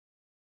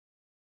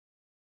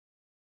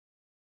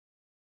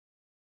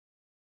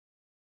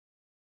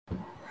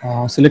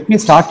So let me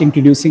start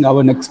introducing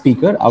our next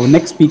speaker. Our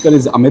next speaker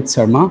is Amit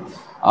Sharma.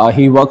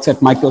 He works at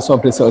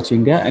Microsoft Research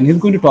India, and he's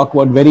going to talk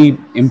about very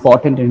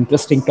important and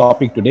interesting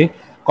topic today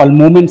called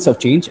Moments of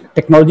Change,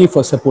 technology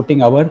for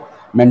supporting our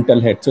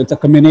mental health. So it's a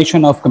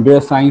combination of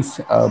computer science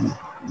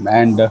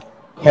and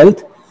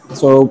health.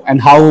 So and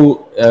how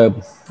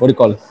what do you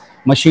call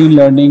machine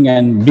learning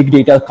and big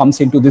data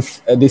comes into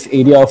this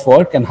area of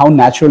work and how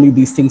naturally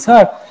these things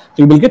are.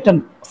 So you will get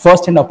a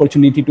first-hand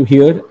opportunity to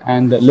hear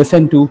and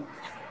listen to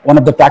one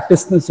of the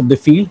practitioners of the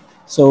field.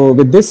 So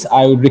with this,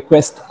 I would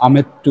request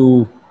Amit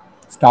to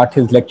start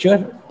his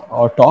lecture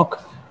or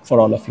talk for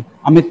all of you.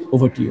 Amit,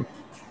 over to you.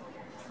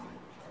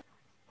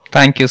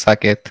 Thank you,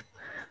 Saket.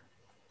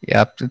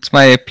 Yeah, it's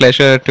my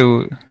pleasure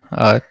to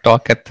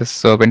talk at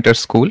this winter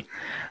school.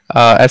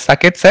 As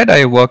Saket said,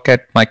 I work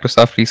at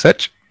Microsoft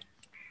Research.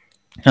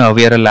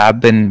 We are a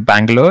lab in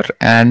Bangalore,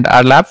 and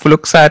our lab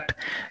looks at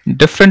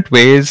different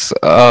ways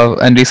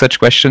and research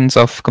questions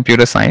of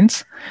computer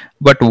science.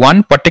 But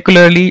one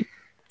particularly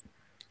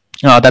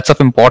that's of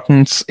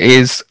importance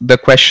is the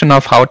question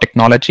of how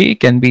technology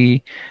can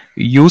be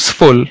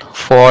useful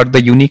for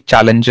the unique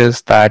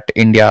challenges that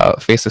India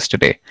faces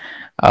today.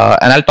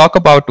 And I'll talk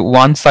about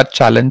one such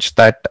challenge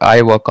that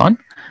I work on.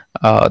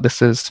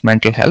 This is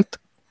mental health.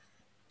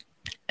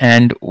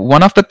 And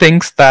one of the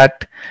things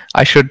that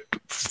I should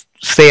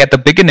say at the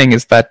beginning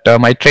is that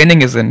my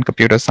training is in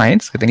computer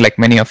science, I think like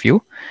many of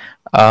you.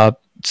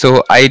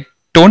 So I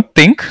don't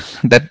think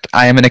that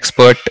I am an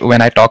expert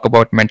when I talk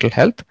about mental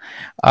health.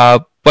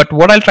 But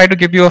what I'll try to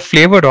give you a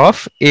flavor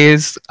of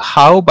is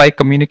how by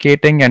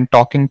communicating and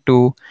talking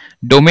to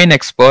domain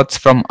experts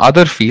from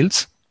other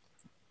fields,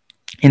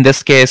 in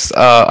this case,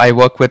 I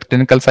work with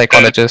clinical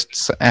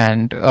psychologists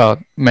and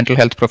mental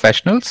health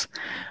professionals.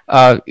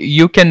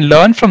 You can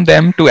learn from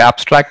them to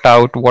abstract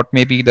out what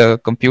may be the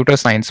computer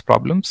science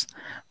problems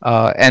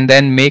and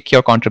then make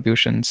your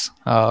contributions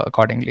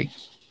accordingly.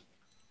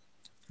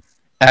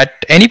 At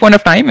any point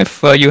of time,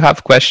 if you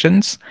have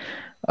questions,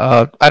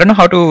 I don't know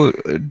how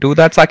to do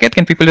that, Saket.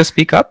 Can people just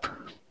speak up?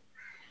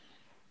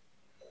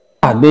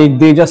 They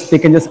can just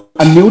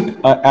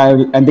unmute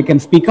and they can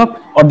speak up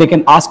or they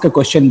can ask a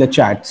question in the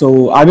chat.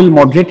 So I will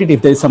moderate it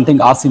if there is something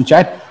asked in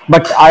chat.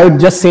 But I would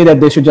just say that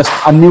they should just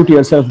unmute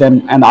yourself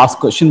then and ask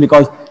question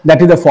because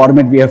that is the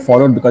format we have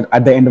followed because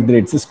at the end of the day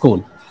it's a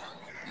school.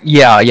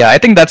 Yeah, I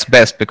think that's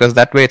best because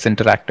that way it's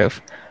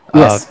interactive.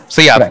 Yes.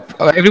 So yeah,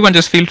 right. Everyone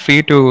just feel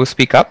free to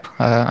speak up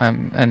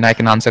and I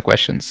can answer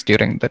questions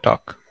during the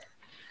talk.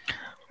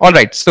 All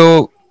right,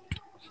 so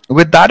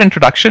with that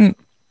introduction,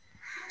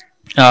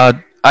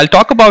 I'll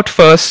talk about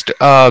first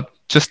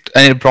just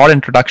a broad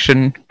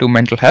introduction to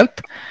mental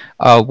health,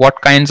 what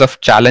kinds of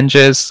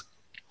challenges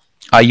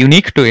are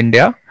unique to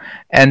India,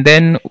 and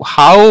then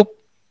how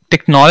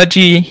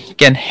technology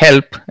can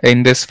help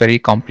in this very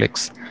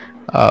complex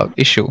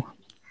issue.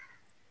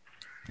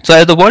 So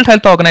as the World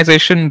Health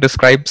Organization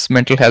describes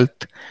mental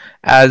health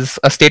as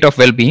a state of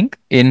well-being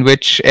in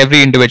which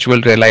every individual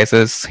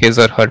realizes his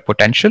or her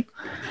potential.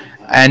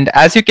 And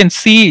as you can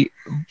see,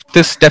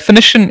 this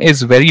definition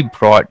is very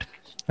broad,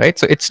 right?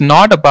 So it's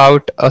not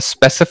about a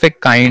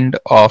specific kind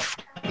of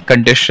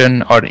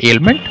condition or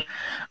ailment.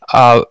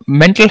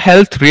 Mental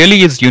health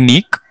really is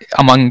unique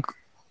among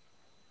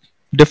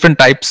different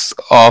types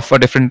of or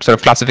different sort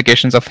of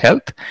classifications of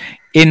health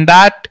in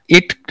that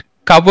it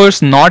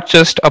covers not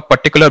just a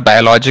particular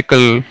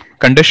biological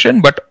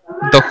condition, but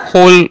the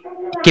whole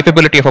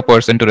capability of a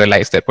person to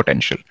realize their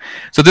potential.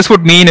 So this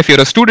would mean if you're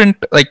a student,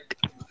 like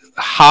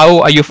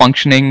how are you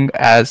functioning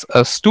as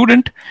a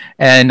student,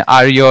 and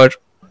are your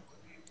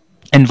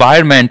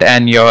environment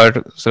and your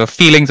sort of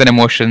feelings and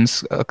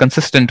emotions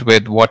consistent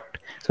with what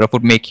sort of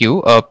would make you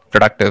a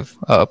productive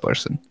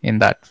person in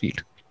that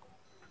field.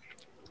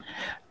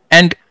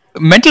 And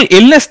mental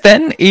illness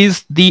then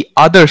is the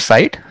other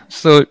side.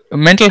 So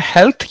mental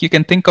health, you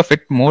can think of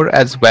it more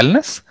as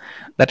wellness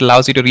that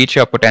allows you to reach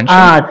your potential.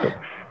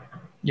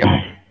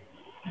 Yeah.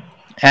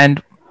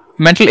 And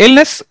mental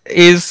illness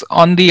is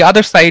on the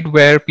other side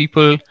where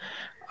people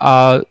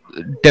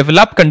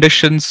develop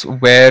conditions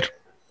where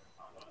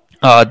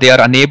they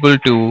are unable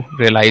to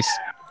realize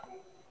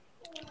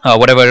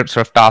whatever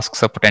sort of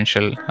tasks or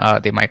potential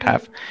they might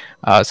have.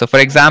 So for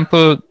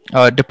example,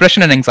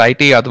 depression and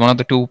anxiety are one of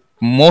the two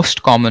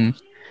most common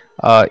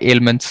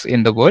ailments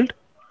in the world.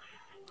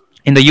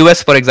 In the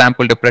US, for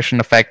example,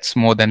 depression affects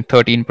more than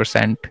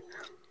 13%,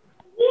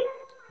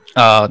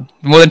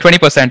 more than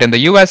 20% in the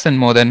US and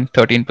more than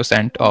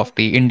 13% of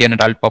the Indian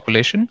adult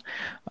population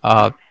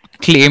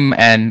claim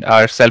and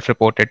are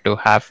self-reported to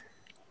have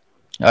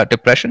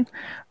depression.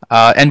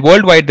 And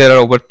worldwide, there are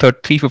over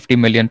 350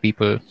 million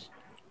people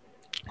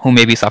who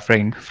may be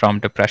suffering from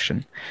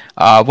depression.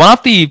 One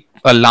of the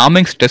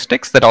alarming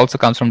statistics that also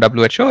comes from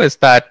WHO is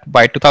that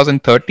by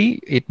 2030,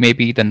 it may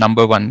be the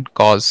 #1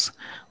 cause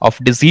of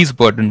disease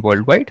burden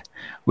worldwide,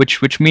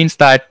 which means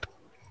that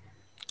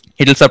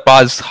it'll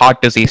surpass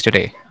heart disease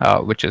today,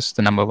 which is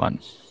the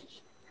 #1.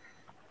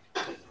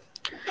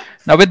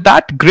 Now, with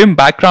that grim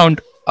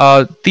background,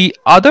 the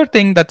other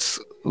thing that's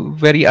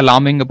very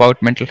alarming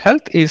about mental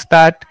health is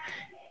that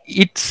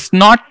it's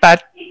not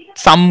that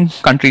some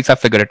countries have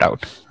figured it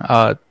out.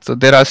 So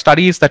there are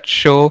studies that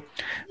show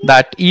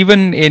that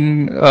even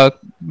in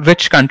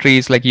rich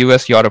countries like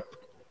US, Europe,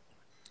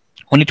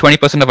 only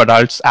 20% of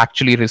adults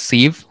actually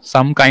receive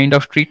some kind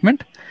of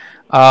treatment.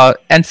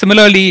 And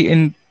similarly,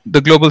 in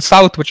the global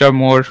south, which are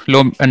more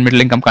low and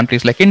middle income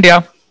countries like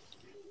India,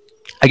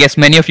 I guess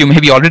many of you may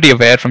be already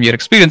aware from your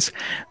experience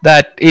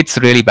that it's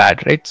really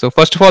bad, right? So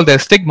first of all,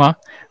 there's stigma.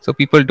 So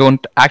people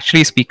don't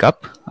actually speak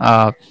up,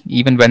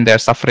 even when they're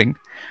suffering.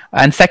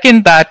 And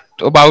second, that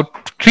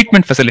about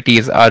treatment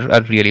facilities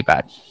are really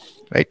bad,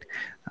 right?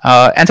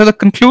 And so the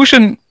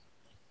conclusion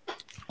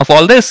of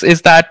all this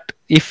is that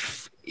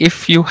if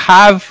you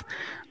have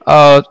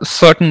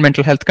certain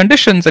mental health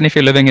conditions, and if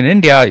you're living in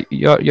India,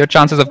 your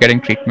chances of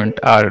getting treatment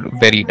are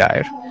very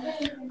dire.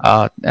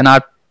 And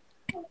our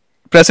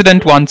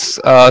president once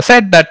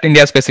said that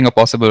India is facing a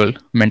possible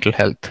mental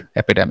health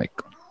epidemic.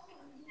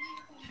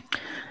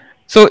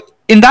 So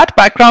in that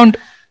background,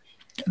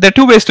 there are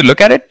two ways to look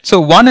at it. So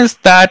one is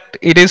that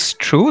it is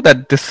true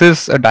that this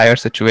is a dire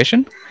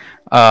situation,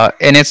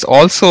 and it's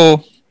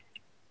also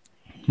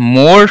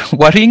more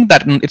worrying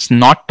that it's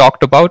not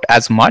talked about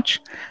as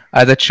much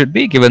as it should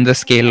be given the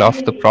scale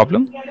of the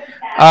problem.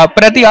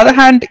 But at the other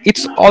hand,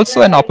 it's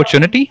also an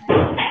opportunity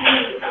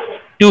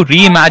to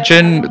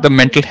reimagine the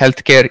mental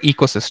health care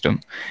ecosystem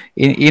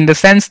in the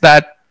sense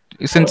that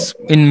since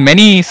in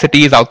many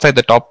cities outside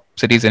the top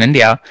cities in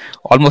India,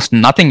 almost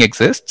nothing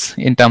exists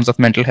in terms of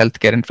mental health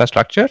care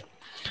infrastructure.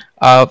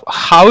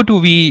 How do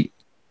we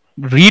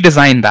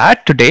redesign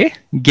that today,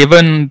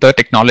 given the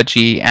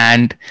technology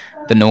and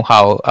the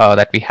know-how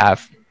that we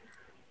have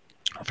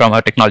from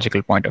a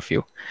technological point of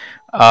view?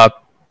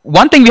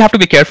 One thing we have to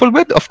be careful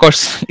with, of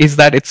course, is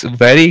that it's a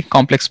very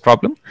complex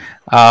problem.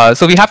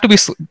 So we have to be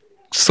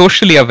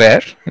socially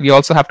aware. We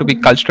also have to be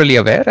culturally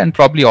aware and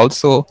probably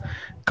also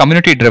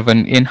community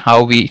driven in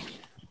how we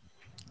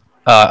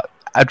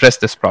address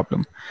this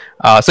problem.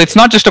 So it's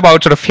not just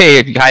about sort of,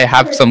 hey, I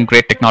have some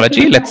great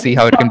technology, let's see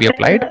how it can be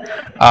applied.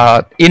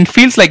 In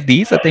fields like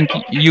these, I think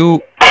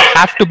you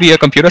have to be a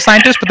computer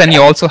scientist, but then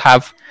you also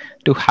have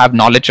to have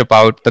knowledge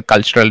about the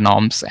cultural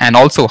norms and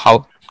also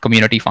how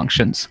community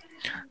functions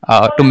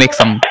to make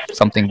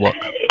something work.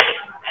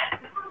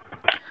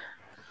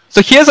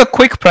 So here's a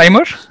quick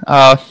primer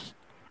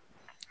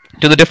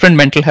to the different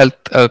mental health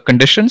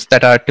conditions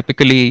that are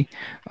typically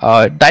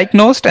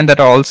diagnosed and that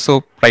are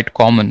also quite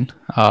common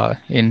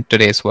in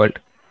today's world.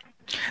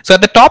 So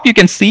at the top, you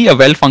can see a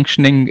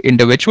well-functioning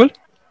individual.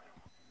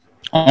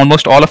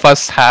 Almost all of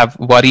us have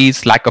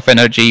worries, lack of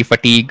energy,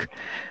 fatigue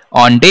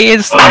on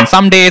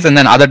some days, and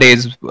then other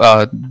days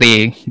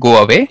they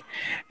go away.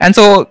 And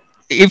so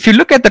if you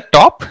look at the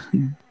top,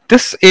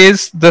 this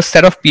is the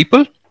set of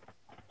people.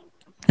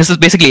 This is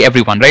basically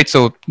everyone, right?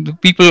 So the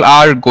people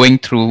are going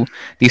through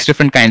these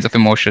different kinds of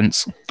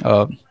emotions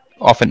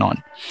off and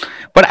on.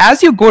 But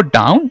as you go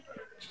down,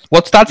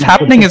 what starts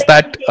happening is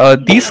that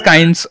these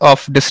kinds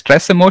of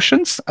distress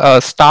emotions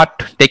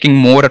start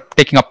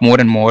taking up more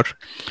and more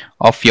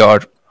of your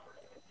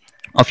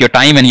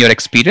time and your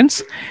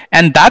experience.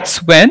 And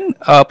that's when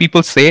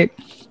people say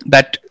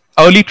that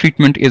early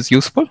treatment is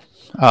useful.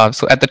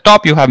 So at the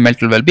top, you have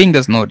mental well-being,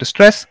 there's no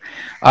distress.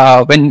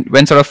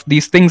 When sort of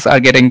these things are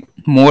getting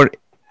more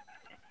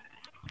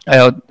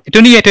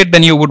attenuated,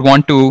 then you would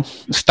want to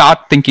start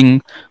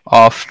thinking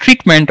of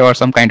treatment or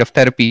some kind of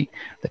therapy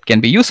that can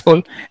be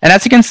useful. And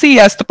as you can see,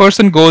 as the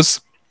person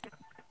goes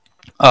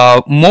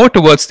more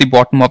towards the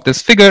bottom of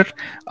this figure,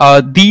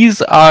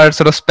 these are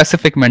sort of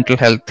specific mental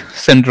health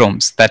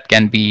syndromes that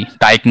can be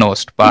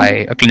diagnosed by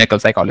a clinical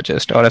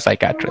psychologist or a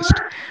psychiatrist.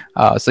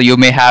 So you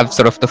may have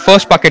sort of the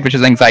first bucket, which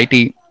is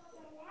anxiety,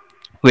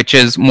 which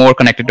is more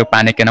connected to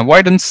panic and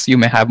avoidance. You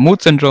may have mood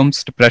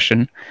syndromes,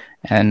 depression,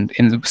 and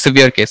in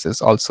severe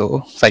cases,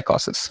 also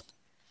psychosis.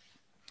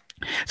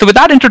 So with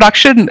that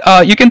introduction,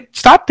 you can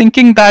start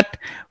thinking that,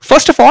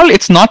 first of all,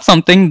 it's not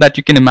something that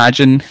you can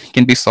imagine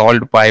can be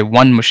solved by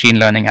one machine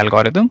learning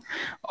algorithm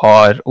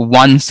or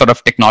one sort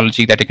of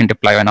technology that you can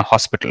deploy in a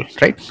hospital,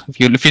 right? If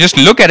you just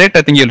look at it,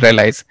 I think you'll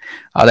realize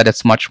that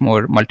it's much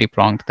more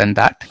multi-pronged than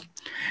that.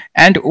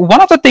 And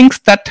one of the things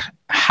that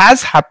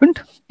has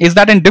happened is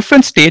that in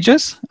different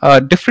stages,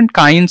 different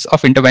kinds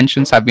of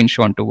interventions have been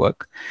shown to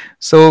work.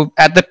 So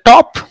at the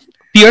top,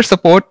 peer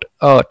support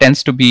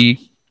tends to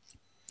be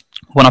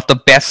one of the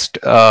best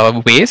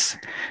ways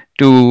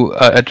to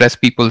address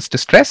people's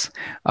distress.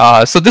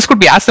 So this could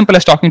be as simple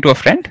as talking to a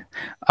friend,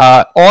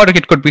 or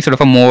it could be sort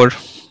of a more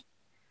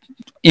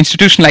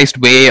institutionalized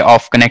way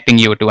of connecting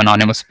you to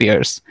anonymous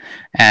peers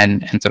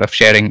and sort of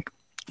sharing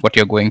what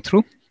you're going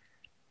through.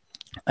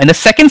 In the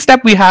second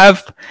step, we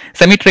have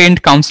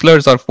semi-trained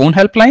counselors or phone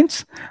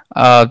helplines.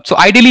 So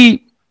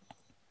ideally,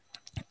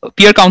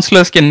 peer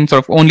counselors can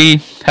sort of only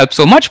help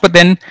so much, but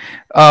then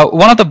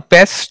one of the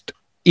best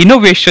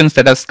innovations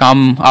that has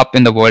come up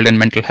in the world in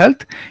mental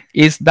health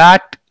is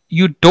that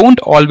you don't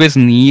always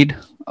need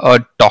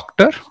a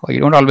doctor, or you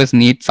don't always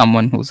need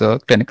someone who's a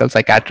clinical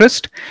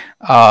psychiatrist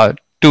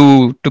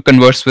to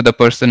converse with a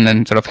person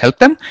and sort of help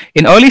them.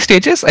 In early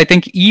stages, I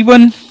think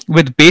even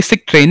with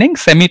basic training,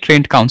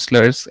 semi-trained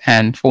counselors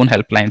and phone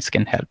helplines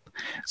can help.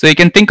 So you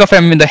can think of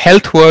them in the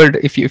health world.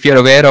 If you're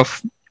aware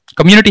of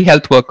community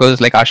health workers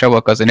like ASHA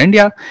workers in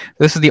India,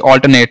 this is the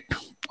alternate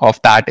of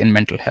that in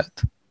mental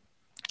health.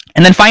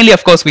 And then finally,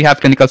 of course, we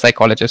have clinical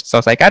psychologists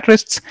or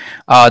psychiatrists.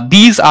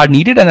 These are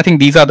needed, and I think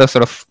these are the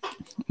sort of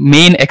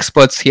main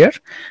experts here.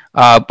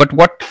 But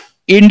what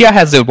India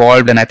has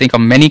evolved, and I think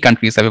many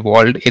countries have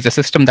evolved, is a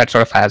system that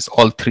sort of has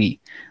all three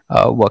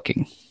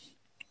working.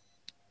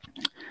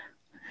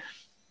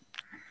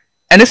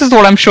 And this is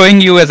what I'm showing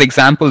you as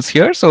examples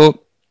here.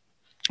 So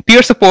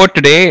peer support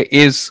today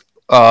is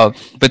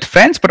with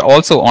friends, but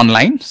also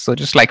online. So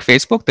just like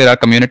Facebook, there are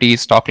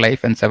communities, Talk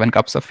Life and 7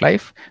 Cups of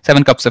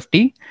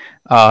Tea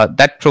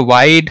that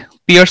provide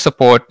peer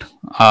support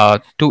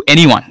to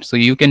anyone. So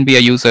you can be a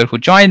user who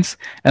joins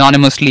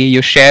anonymously,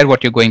 you share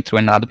what you're going through,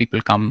 and other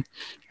people come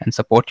and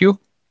support you.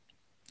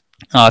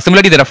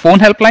 Similarly, there are phone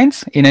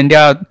helplines. In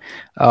India,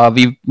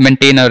 we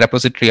maintain a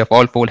repository of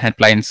all phone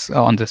helplines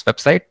on this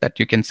website that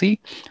you can see,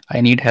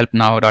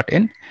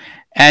 ineedhelpnow.in.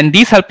 And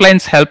these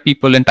helplines help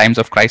people in times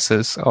of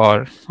crisis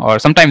or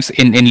sometimes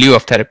in lieu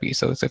of therapy.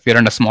 So if you're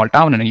in a small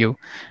town and you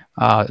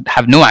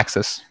have no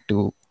access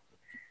to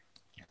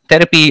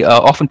therapy,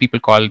 often people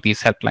call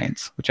these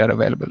helplines, which are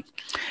available.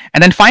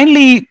 And then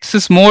finally, this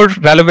is more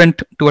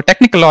relevant to a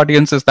technical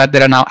audience, is that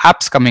there are now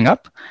apps coming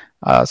up.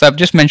 So I've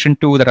just mentioned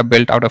 2 that are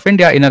built out of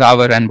India,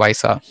 InnerHour and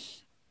Vysa.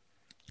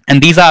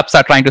 And these apps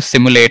are trying to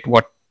simulate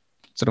what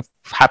sort of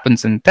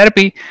happens in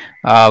therapy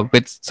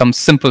with some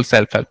simple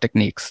self-help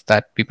techniques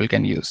that people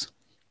can use.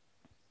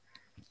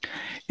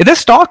 In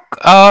this talk,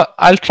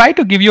 I'll try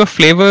to give you a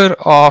flavor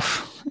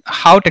of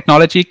how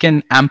technology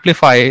can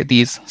amplify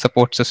these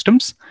support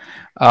systems.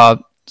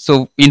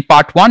 So in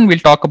part 1, we'll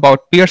talk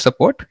about peer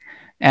support.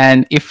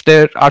 And if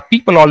there are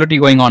people already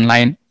going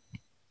online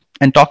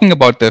and talking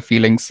about their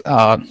feelings,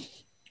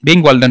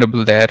 being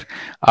vulnerable there,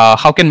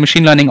 how can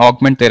machine learning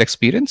augment their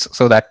experience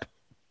so that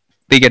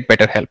they get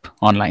better help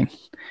online?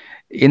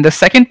 In the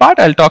second part,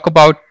 I'll talk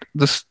about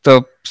the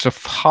sort of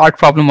hard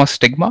problem of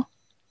stigma,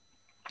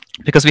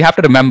 because we have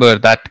to remember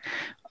that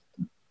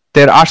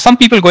there are some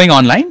people going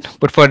online,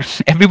 but for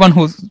every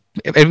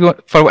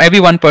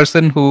one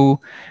person who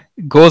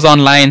goes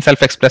online,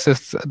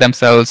 self-expresses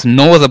themselves,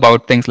 knows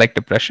about things like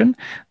depression,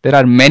 there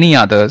are many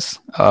others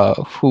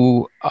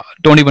who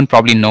don't even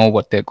probably know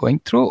what they're going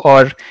through,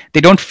 or they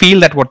don't feel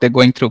that what they're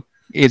going through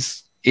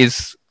is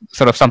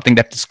sort of something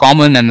that is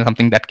common and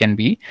something that can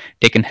be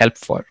taken help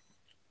for.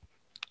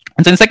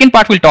 And so in the second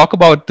part, we'll talk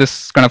about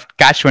this kind of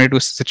catch-22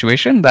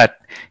 situation, that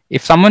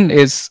if someone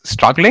is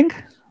struggling,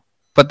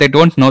 but they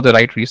don't know the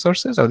right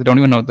resources, or they don't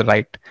even know the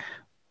right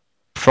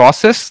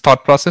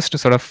thought process to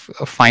sort of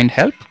find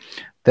help,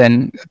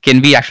 then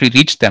can we actually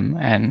reach them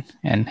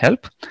and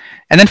help?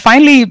 And then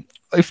finally,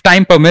 if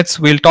time permits,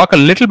 we'll talk a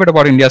little bit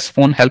about India's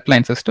phone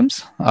helpline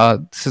systems.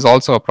 This is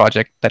also a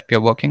project that we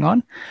are working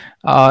on,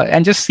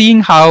 and just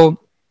seeing how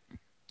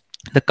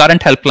the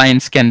current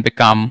helplines can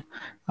become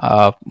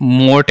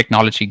more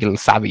technological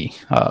savvy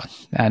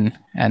and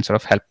sort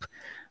of help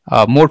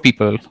more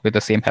people with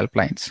the same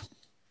helplines.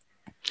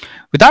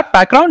 With that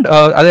background,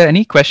 are there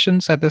any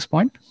questions at this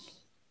point?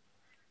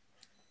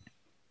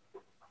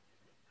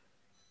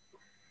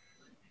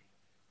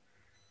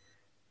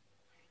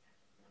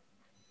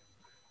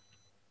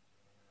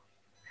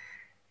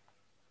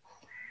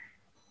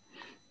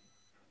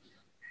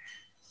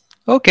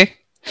 Okay.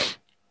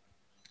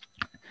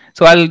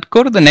 So I'll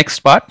go to the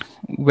next part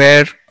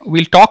where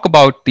we'll talk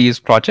about these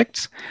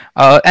projects.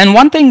 And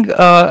one thing,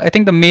 I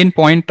think the main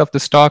point of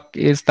this talk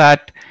is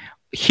that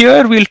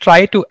here we'll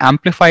try to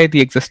amplify the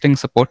existing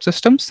support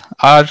systems.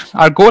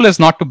 Our goal is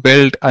not to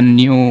build a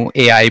new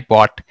AI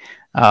bot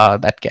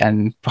that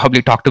can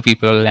probably talk to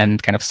people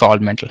and kind of solve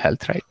mental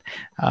health, right?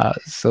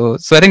 So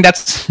I think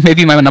that's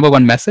maybe my number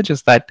one message,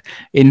 is that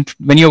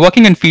when you're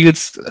working in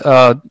fields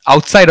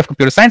outside of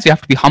computer science, you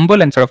have to be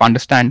humble and sort of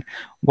understand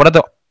what are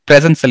the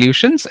present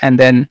solutions, and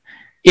then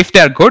if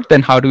they're good,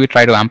 then how do we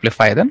try to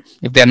amplify them?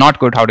 If they're not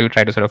good, how do we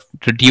try to sort of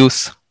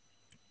reduce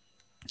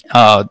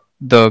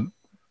the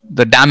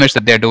damage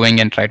that they're doing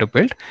and try to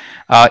build?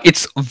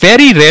 It's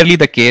very rarely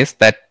the case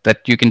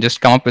that you can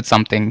just come up with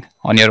something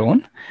on your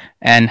own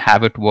and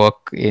have it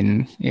work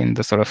in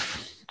the sort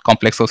of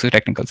complex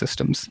socio-technical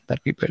systems that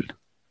we build.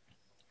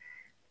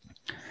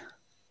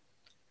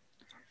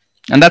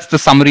 And that's the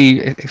summary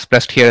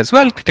expressed here as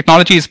well.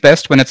 Technology is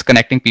best when it's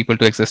connecting people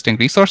to existing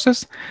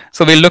resources.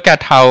 So we'll look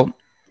at how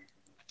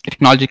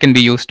technology can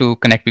be used to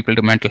connect people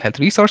to mental health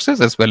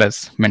resources as well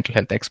as mental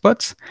health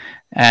experts.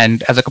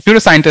 And as a computer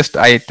scientist,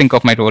 I think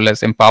of my role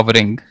as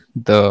empowering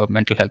the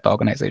mental health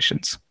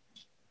organizations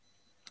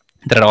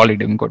that are already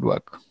doing good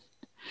work.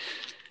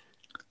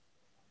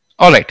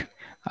 All right.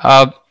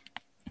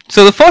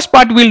 So the first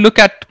part, we'll look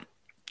at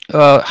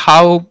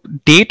how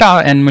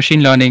data and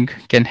machine learning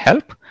can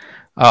help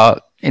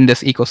in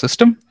this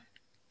ecosystem.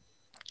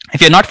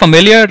 If you're not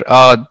familiar,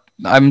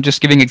 I'm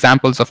just giving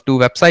examples of two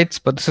websites,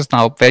 but this is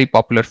now a very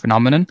popular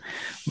phenomenon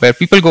where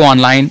people go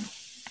online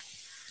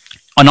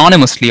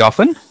anonymously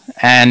often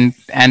and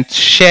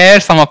share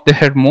some of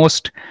their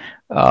most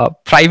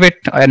private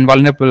and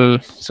vulnerable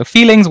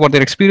feelings, what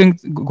they're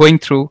experiencing, going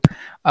through,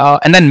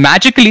 and then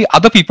magically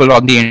other people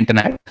on the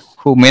internet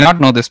who may not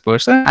know this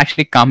person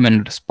actually come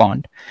and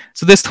respond.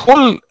 So this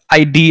whole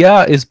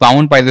idea is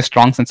bound by the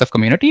strong sense of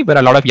community, where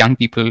a lot of young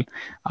people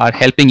are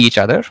helping each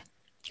other,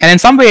 and in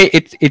some way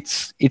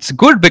it's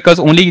good because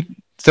only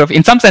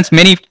in some sense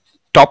many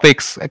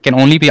topics can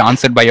only be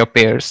answered by your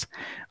peers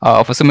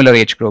of a similar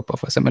age group,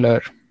 of a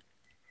similar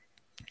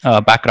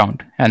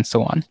background, and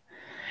so on.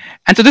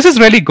 And so this is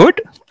really good,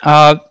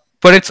 but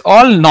it's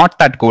all not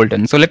that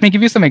golden. So let me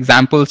give you some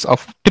examples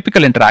of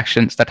typical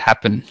interactions that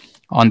happen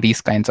on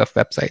these kinds of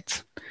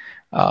websites.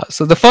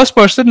 So the first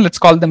person, let's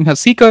call them a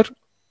seeker.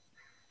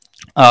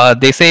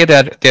 They say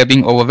that they're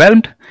being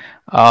overwhelmed.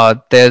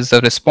 There's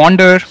a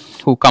responder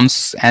who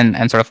comes and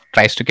sort of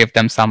tries to give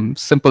them some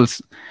simple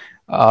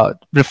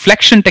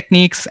reflection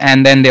techniques,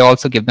 and then they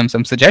also give them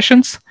some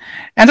suggestions.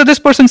 And so this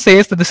person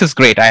says that this is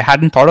great, I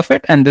hadn't thought of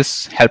it, and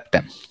this helped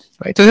them.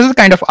 Right? So this is the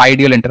kind of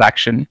ideal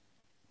interaction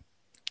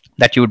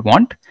that you would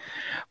want.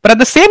 But at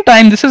the same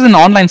time, this is an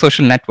online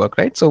social network,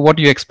 right? So what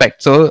do you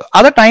expect? So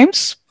other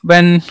times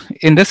when,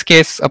 in this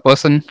case, a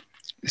person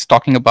is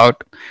talking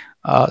about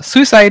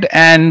suicide,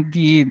 and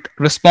the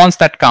response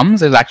that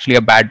comes is actually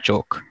a bad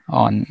joke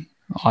on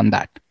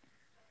that.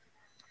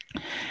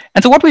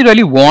 And so what we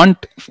really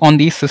want on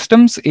these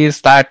systems is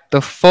that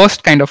the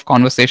first kind of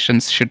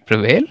conversations should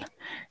prevail,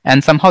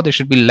 and somehow there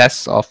should be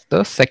less of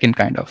the second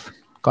kind of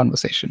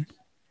conversation.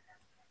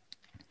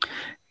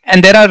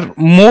 And there are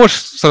more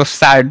sort of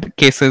sad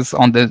cases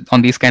on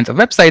these kinds of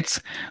websites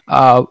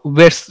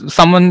where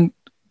someone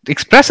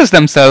expresses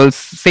themselves,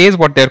 says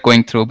what they're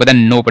going through, but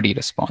then nobody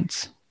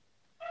responds.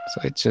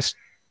 So it's just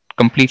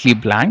completely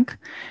blank,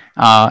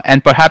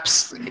 and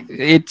perhaps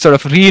it sort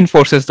of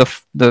reinforces the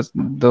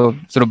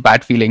sort of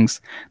bad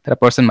feelings that a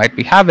person might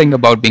be having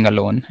about being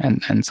alone,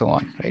 and so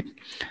on,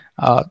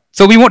 right?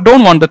 So we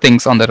don't want the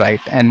things on the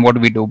right, and what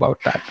do we do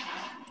about that?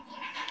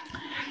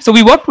 So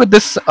we worked with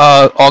this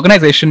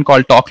organization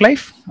called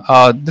TalkLife.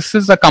 This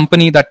is a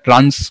company that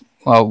runs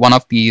one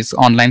of these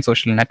online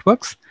social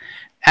networks.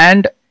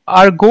 And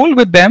our goal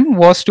with them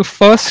was to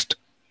first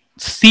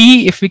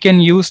see if we can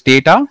use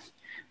data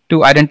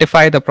to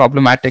identify the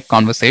problematic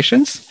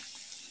conversations.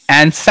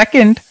 And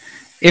second,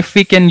 if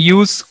we can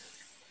use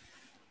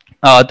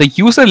the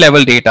user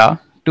level data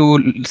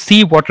to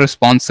see what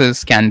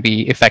responses can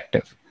be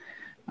effective.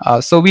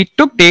 So we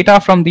took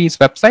data from these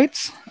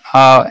websites,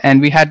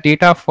 and we had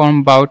data from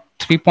about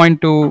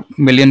 3.2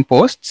 million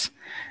posts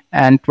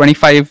and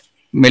 25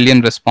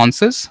 million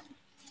responses.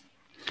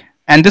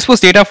 And this was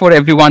data for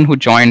everyone who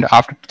joined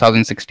after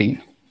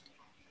 2016.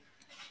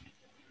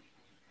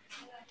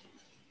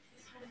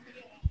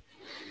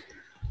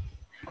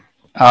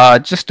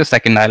 Just a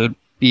second, I'll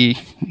be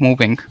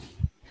moving.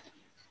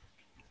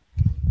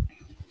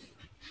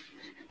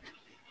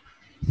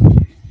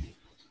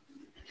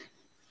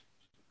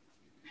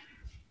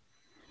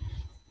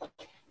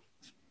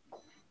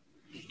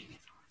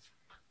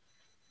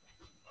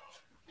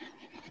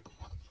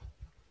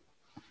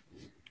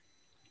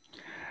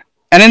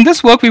 And in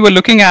this work, we were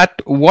looking at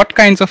what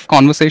kinds of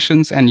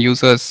conversations and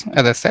users,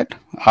 as I said,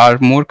 are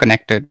more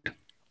connected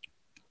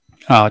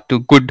to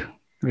good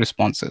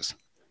responses.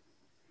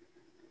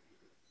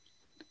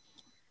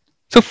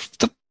 So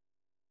the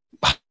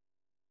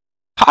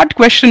hard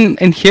question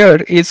in here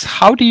is,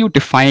 how do you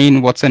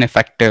define what's an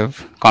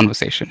effective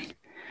conversation?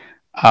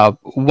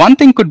 One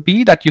thing could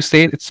be that you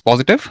say it's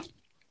positive,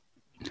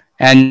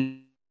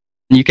 and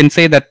you can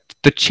say that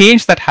the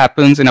change that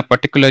happens in a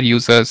particular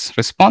user's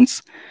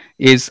response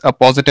is a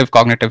positive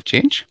cognitive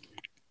change.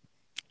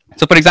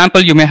 So for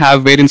example, you may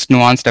have variance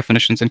nuance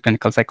definitions in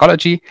clinical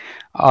psychology.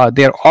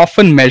 They're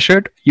often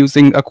measured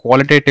using a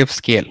qualitative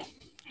scale,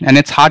 and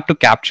it's hard to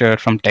capture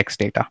from text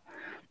data.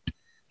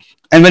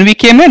 And when we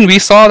came in, we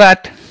saw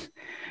that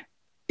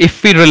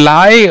if we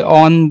rely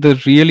on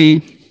the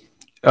really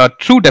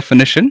true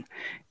definition,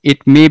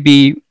 it may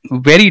be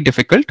very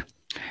difficult.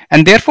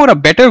 And therefore, a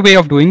better way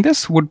of doing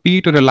this would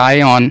be to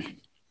rely on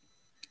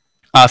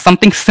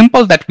something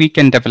simple that we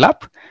can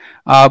develop.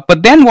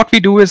 But then what we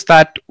do is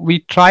that we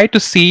try to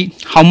see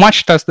how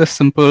much does this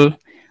simple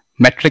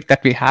metric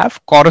that we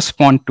have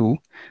correspond to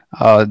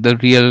the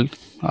real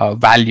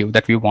value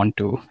that we want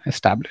to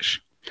establish.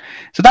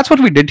 So that's what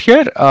we did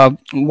here.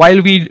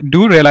 While we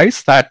do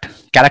realize that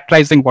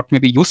characterizing what may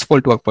be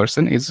useful to a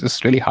person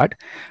is really hard,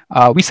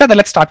 we said that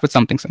let's start with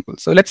something simple.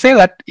 So let's say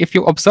that if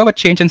you observe a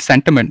change in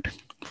sentiment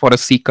for a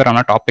seeker on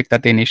a topic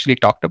that they initially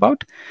talked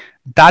about,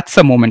 that's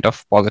a moment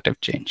of positive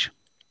change.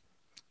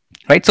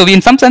 Right? So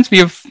in some sense, we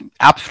have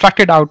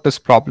abstracted out this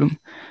problem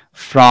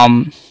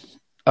from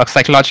a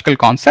psychological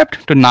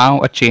concept to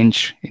now a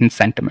change in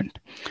sentiment.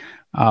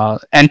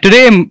 And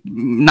today,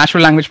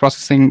 natural language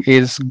processing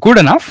is good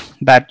enough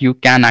that you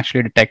can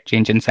actually detect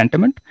change in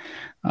sentiment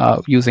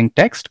using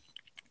text.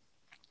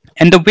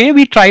 And the way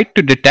we tried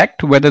to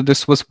detect whether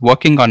this was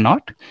working or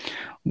not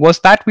was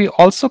that we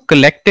also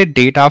collected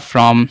data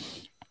from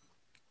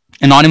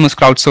anonymous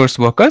crowdsourced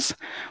workers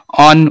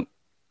on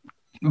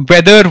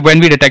whether,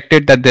 when we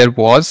detected that there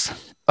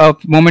was a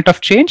moment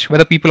of change,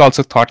 whether people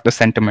also thought the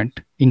sentiment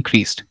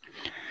increased.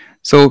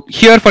 So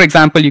here, for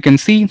example, you can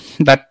see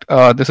that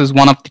this is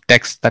one of the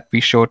texts that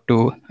we showed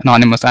to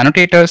anonymous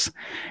annotators,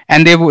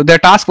 and their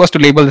task was to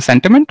label the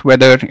sentiment,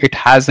 whether it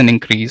has an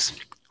increase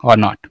or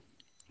not.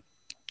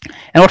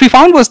 And what we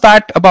found was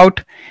that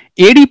about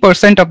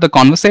 80% of the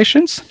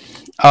conversations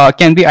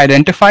can be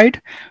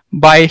identified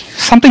by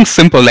something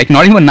simple, like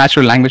not even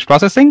natural language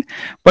processing,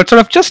 but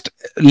sort of just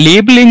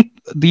labeling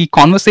the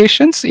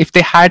conversations if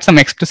they had some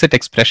explicit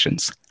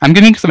expressions. I'm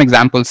giving some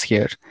examples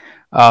here.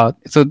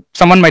 So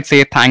someone might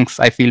say, thanks,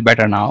 I feel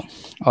better now.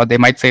 Or they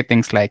might say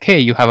things like, hey,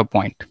 you have a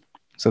point.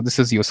 So this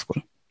is useful.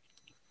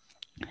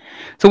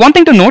 So one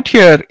thing to note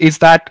here is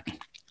that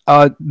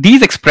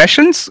these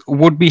expressions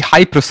would be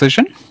high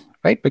precision,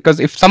 right? Because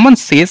if someone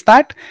says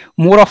that,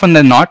 more often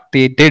than not,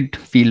 they did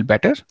feel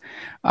better,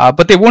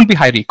 but they won't be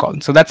high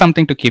recall. So that's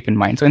something to keep in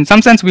mind. So in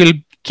some sense, we'll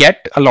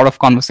get a lot of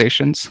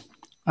conversations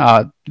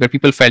where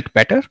people felt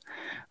better,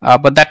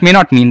 but that may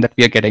not mean that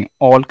we are getting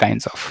all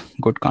kinds of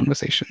good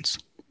conversations.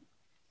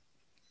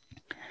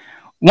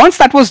 Once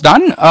that was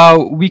done,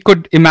 we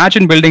could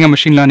imagine building a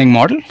machine learning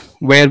model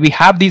where we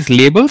have these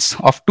labels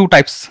of two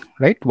types,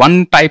 right?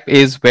 One type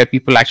is where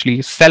people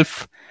actually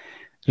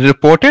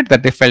self-reported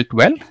that they felt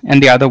well,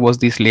 and the other was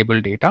these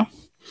labeled data.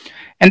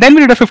 And then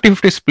we did a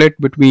 50-50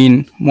 split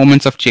between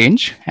moments of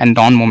change and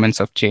non-moments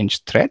of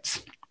change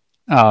threads.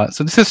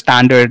 So this is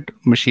standard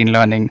machine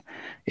learning.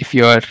 If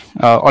you're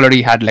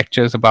already had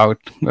lectures about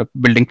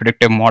building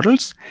predictive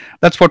models,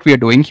 that's what we are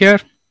doing here.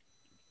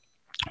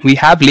 We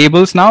have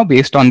labels now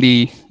based on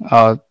the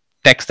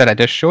text that I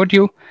just showed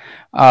you.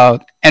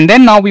 And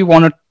then now we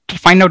want to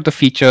find out the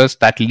features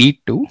that lead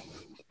to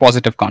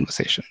positive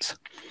conversations.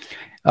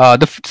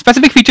 The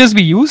specific features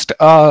we used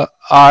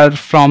are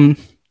from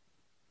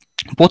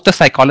both the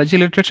psychology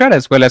literature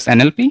as well as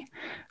NLP.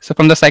 So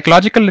from the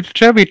psychological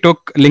literature, we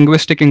took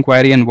linguistic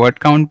inquiry and word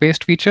count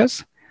based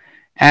features.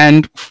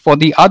 And for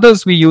the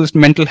others, we used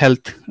mental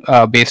health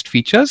based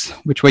features,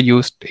 which were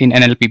used in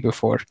NLP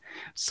before.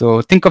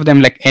 So think of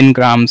them like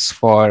n-grams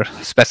for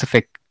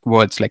specific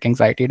words like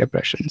anxiety,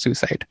 depression,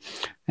 suicide,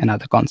 and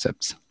other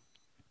concepts.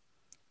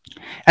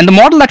 And the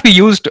model that we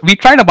used, we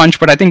tried a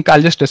bunch, but I think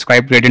I'll just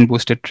describe gradient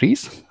boosted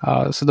trees.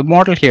 So the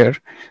model here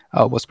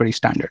was pretty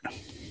standard.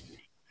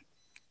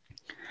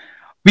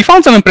 We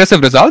found some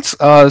impressive results.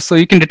 So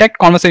you can detect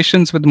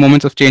conversations with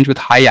moments of change with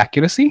high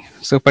accuracy.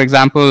 So for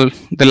example,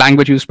 the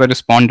language used by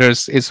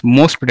responders is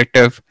most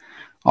predictive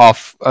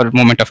of a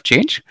moment of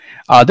change.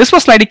 This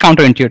was slightly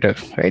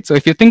counterintuitive, right? So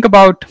if you think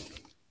about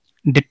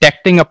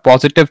detecting a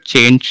positive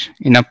change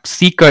in a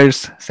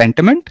seeker's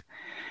sentiment,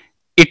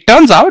 it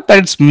turns out that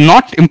it's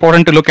not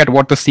important to look at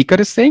what the seeker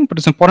is saying, but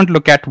it's important to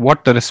look at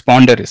what the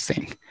responder is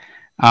saying.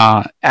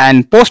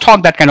 And post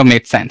hoc, that kind of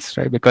made sense,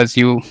 right? Because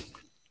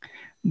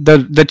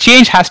the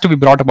change has to be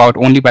brought about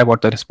only by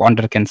what the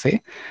responder can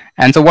say.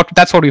 And so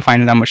that's what we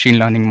find in our machine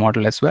learning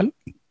model as well.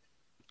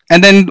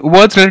 And then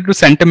words related to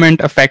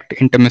sentiment, affect,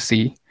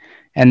 intimacy,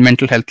 and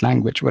mental health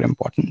language were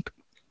important.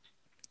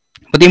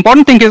 But the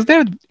important thing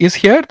is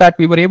here that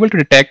we were able to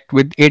detect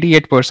with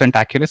 88%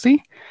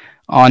 accuracy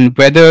on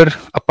whether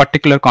a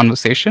particular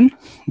conversation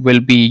will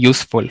be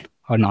useful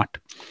or not.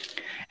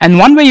 And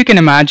one way you can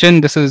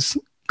imagine this is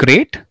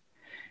great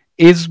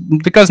is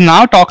because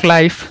now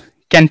TalkLife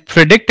can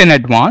predict in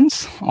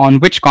advance on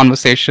which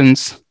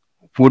conversations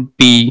would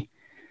be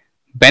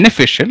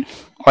beneficial,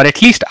 or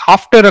at least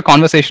after a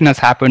conversation has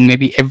happened,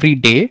 maybe every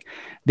day,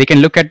 they can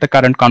look at the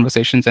current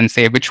conversations and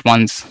say which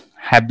ones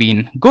have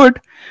been good,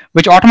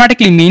 which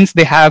automatically means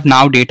they have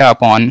now data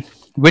upon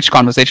which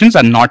conversations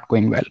are not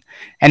going well.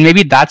 And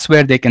maybe that's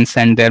where they can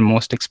send their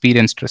most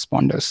experienced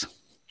responders.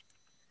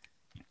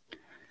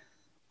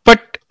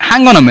 But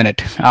hang on a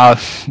minute.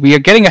 We are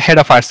getting ahead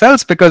of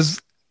ourselves because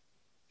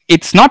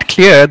it's not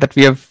clear that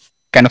we have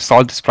kind of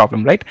solved this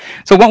problem, right?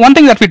 So one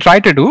thing that we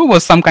tried to do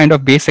was some kind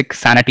of basic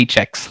sanity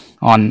checks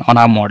on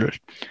our model.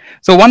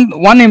 So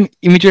one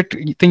immediate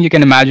thing you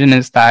can imagine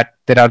is that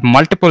there are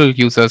multiple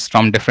users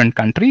from different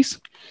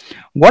countries.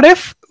 What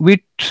if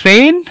we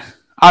train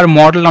our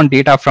model on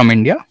data from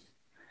India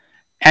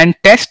and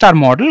test our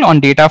model on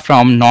data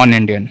from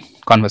non-Indian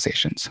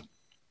conversations?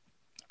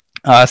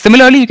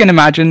 Similarly, you can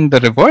imagine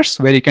the reverse,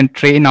 where you can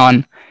train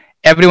on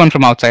everyone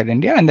from outside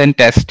India and then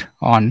test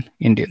on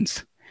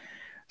Indians.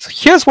 So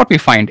here's what we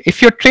find. If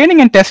you're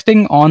training and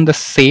testing on the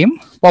same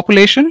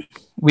population,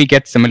 we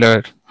get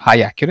similar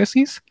high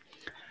accuracies.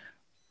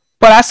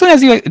 But as soon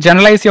as you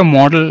generalize your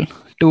model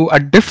to a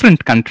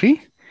different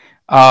country,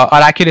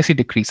 our accuracy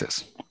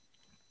decreases.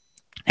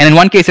 And in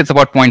one case, it's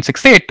about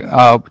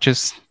 0.68, which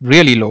is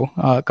really low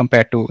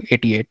compared to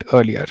 88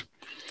 earlier.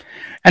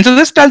 And so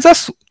this tells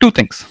us two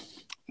things.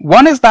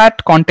 One is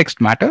that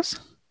context matters.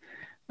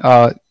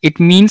 It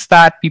means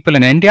that people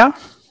in India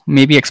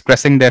may be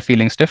expressing their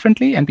feelings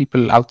differently and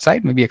people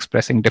outside may be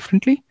expressing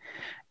differently.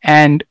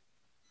 And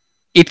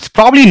it's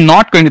probably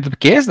not going to be the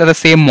case that the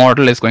same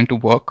model is going to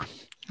work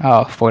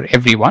for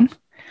everyone.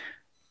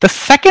 The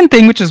second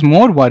thing, which is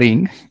more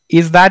worrying,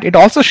 is that it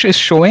also is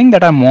showing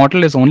that our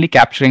model is only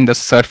capturing the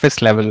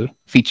surface level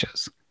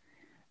features,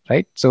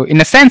 right? So in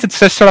a sense, it's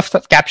just sort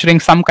of capturing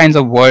some kinds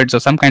of words or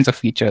some kinds of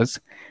features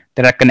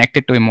that are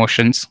connected to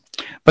emotions,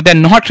 but they're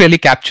not really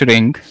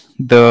capturing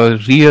the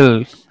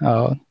real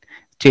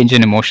change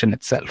in emotion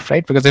itself,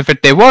 right? Because if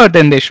they were,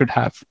 then they should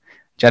have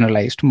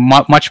generalized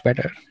much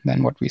better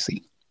than what we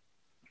see.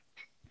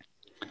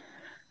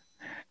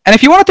 And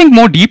if you want to think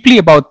more deeply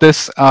about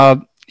this,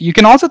 you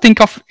can also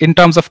think of in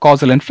terms of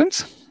causal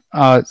inference.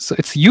 So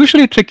it's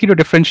usually tricky to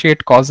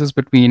differentiate causes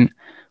between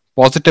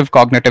positive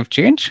cognitive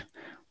change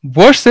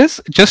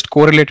versus just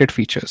correlated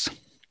features.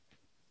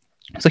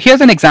 So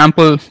here's an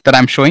example that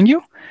I'm showing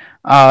you.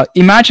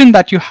 Imagine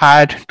that you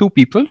had two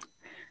people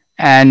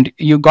and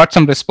you got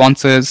some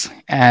responses,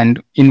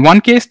 and in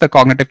one case, the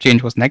cognitive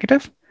change was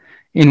negative.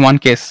 In one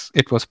case,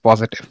 it was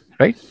positive,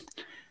 right?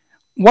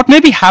 What may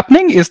be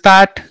happening is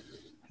that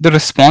the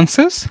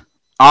responses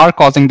are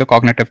causing the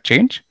cognitive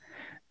change,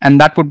 and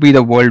that would be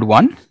the world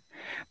one.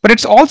 But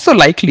it's also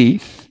likely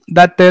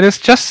that there is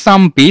just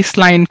some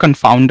baseline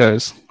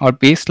confounders or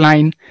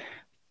baseline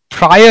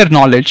prior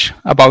knowledge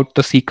about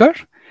the seeker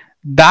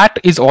that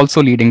is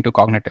also leading to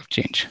cognitive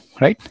change,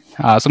 right?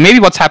 So maybe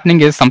what's happening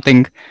is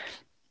something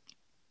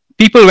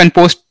people when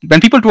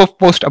people do a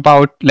post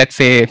about, let's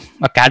say,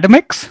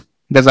 academics,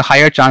 there's a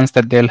higher chance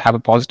that they'll have a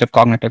positive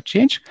cognitive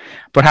change,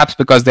 perhaps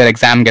because their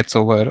exam gets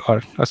over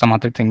or some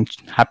other thing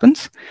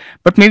happens.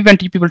 But maybe when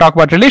people talk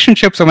about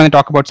relationships or when they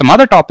talk about some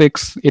other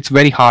topics, it's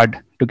very hard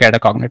to get a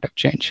cognitive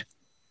change.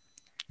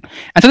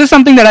 And so this is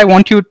something that I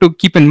want you to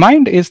keep in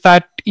mind, is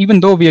that even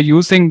though we are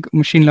using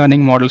machine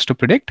learning models to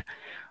predict,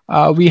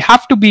 we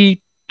have to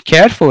be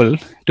careful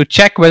to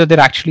check whether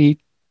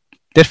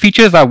their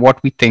features are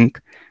what we think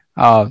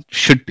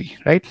should be,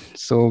 right?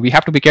 So we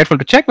have to be careful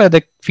to check whether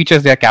the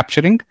features they are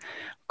capturing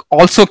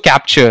also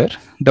capture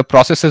the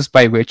processes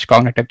by which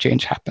cognitive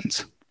change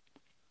happens.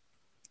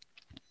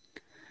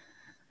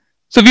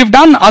 So we've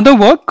done other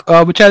work,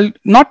 which I'll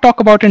not talk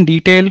about in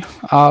detail,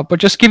 but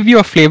just give you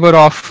a flavor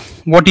of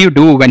what do you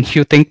do when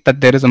you think that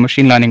there is a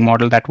machine learning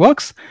model that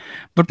works,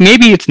 but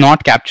maybe it's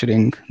not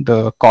capturing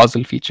the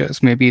causal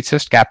features. Maybe it's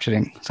just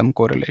capturing some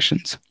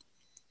correlations.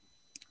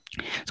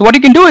 So what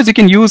you can do is you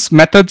can use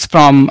methods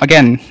from,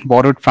 again,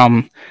 borrowed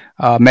from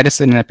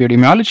medicine and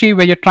epidemiology,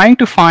 where you're trying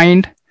to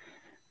find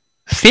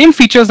same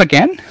features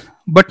again,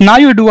 but now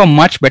you do a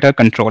much better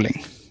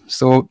controlling.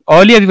 So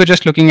earlier we were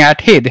just looking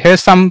at, hey,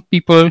 here's some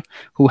people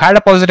who had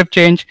a positive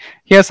change.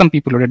 Here's some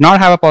people who did not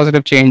have a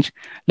positive change.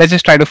 Let's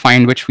just try to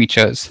find which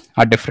features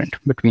are different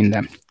between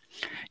them.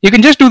 You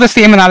can just do the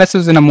same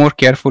analysis in a more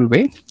careful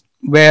way,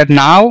 where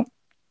now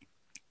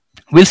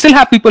we'll still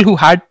have people who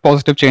had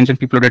positive change and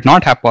people who did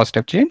not have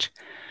positive change,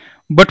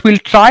 but we'll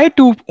try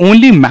to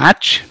only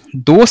match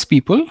those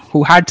people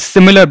who had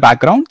similar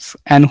backgrounds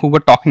and who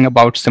were talking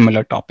about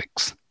similar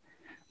topics.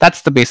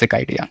 That's the basic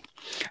idea.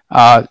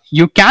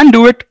 You can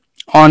do it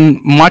on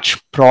much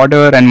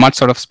broader and much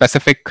sort of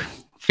specific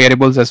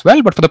variables as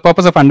well, but for the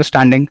purpose of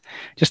understanding,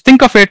 just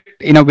think of it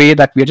in a way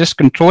that we're just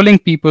controlling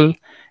people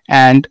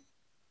and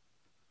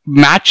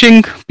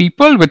matching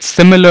people with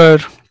similar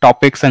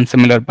topics and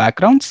similar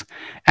backgrounds.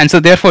 And so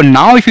therefore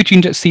now if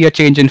you see a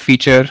change in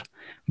feature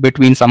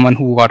between someone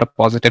who got a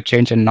positive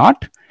change and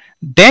not,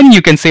 then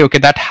you can say, okay,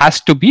 that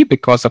has to be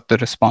because of the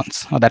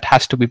response, or that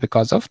has to be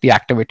because of the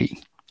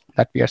activity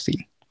that we are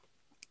seeing.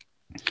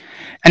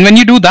 And when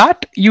you do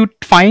that, you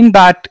find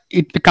that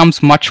it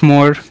becomes much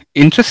more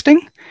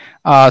interesting.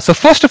 So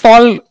first of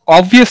all,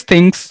 obvious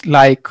things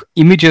like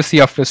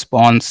immediacy of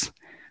response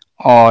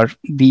or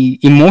the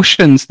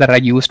emotions that are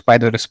used by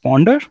the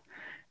responder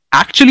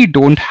actually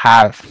don't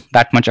have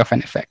that much of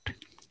an effect.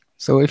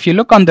 So if you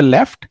look on the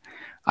left,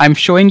 I'm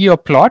showing you a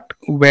plot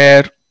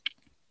where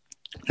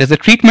there's a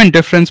treatment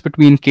difference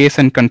between case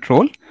and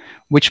control,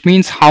 which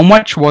means how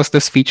much was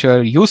this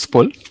feature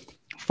useful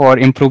for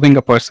improving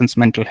a person's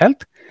mental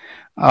health.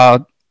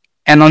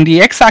 And on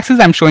the x-axis,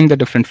 I'm showing the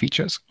different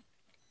features.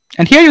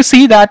 And here you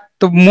see that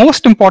the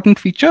most important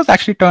features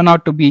actually turn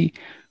out to be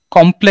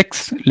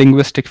complex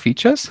linguistic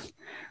features.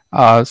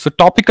 So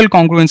topical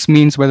congruence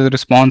means whether the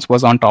response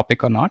was on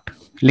topic or not.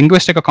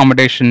 Linguistic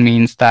accommodation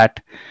means that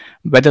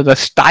whether the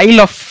style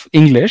of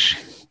English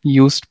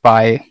used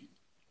by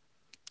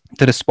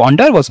the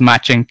responder was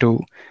matching to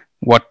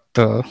what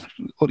the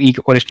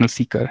original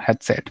seeker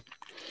had said.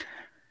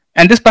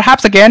 And this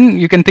perhaps, again,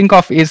 you can think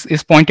of is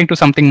pointing to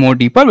something more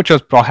deeper, which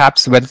was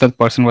perhaps whether the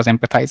person was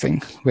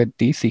empathizing with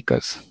the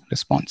seeker's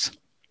response.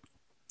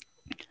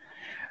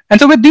 And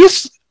so with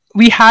these,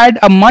 we had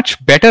a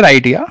much better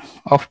idea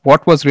of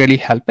what was really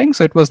helping.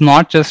 So it was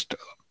not just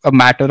a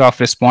matter of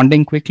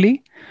responding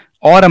quickly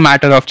or a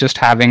matter of just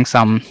having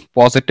some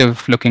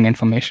positive looking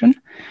information.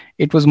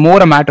 It was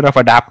more a matter of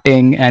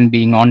adapting and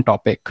being on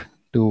topic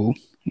to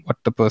what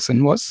the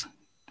person was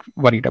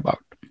worried about.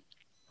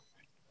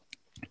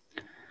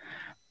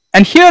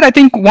 And here, I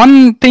think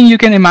one thing you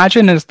can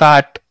imagine is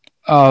that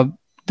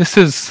this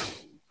is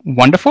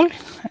wonderful,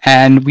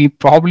 and we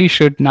probably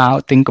should now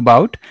think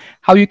about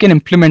how you can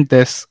implement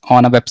this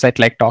on a website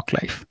like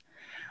TalkLife.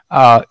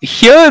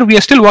 Here, we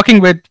are still working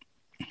with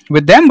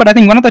them, but I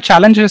think one of the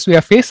challenges we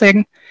are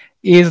facing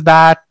is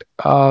that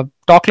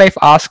TalkLife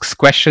asks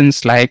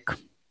questions like,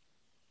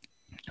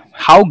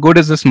 how good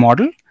is this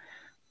model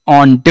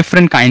on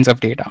different kinds of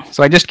data?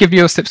 So I just give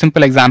you a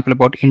simple example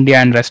about India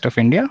and rest of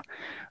India.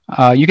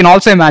 You can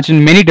also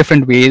imagine many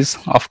different ways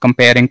of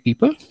comparing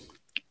people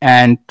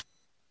and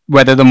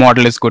whether the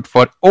model is good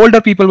for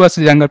older people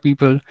versus younger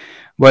people,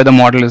 whether the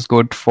model is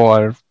good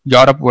for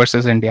Europe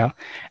versus India.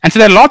 And so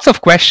there are lots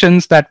of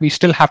questions that we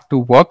still have to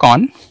work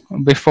on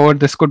before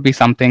this could be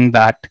something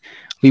that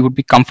we would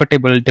be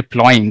comfortable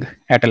deploying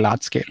at a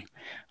large scale.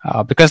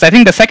 Because I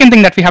think the second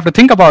thing that we have to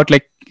think about,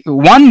 like,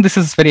 one, this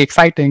is very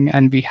exciting,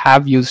 and we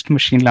have used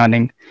machine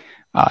learning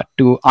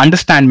to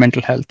understand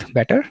mental health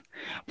better.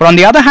 But on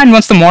the other hand,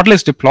 once the model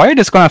is deployed,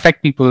 it's going to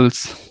affect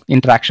people's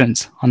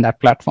interactions on that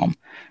platform.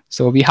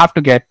 So we have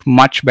to get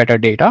much better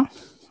data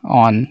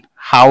on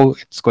how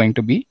it's going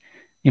to be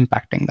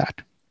impacting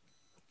that.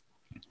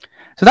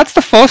 So that's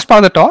the first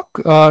part of the talk.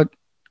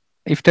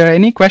 If there are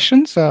any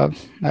questions,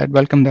 I'd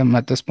welcome them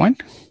at this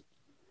point.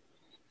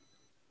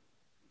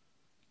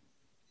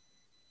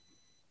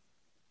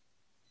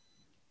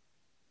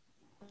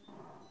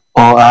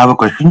 Oh, I have a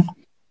question.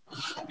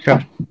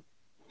 Sure.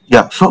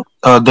 Yeah, so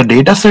the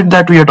data set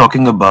that we are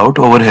talking about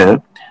over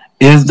here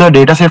is the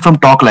data set from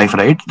TalkLife,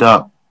 right?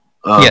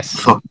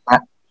 Yes.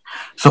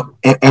 So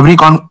every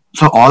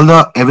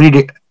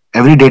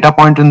data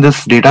point in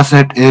this data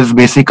set is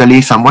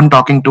basically someone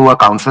talking to a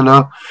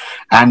counselor,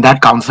 and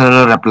that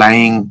counselor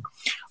replying,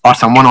 or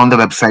someone on the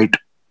website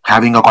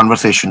having a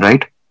conversation,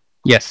 right?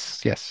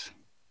 Yes. Yes.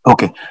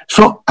 Okay.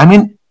 So I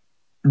mean,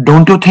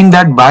 don't you think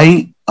that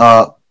by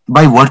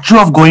virtue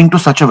of going to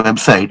such a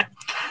website,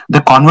 the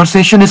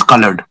conversation is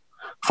colored?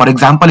 For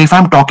example, if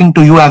I'm talking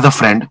to you as a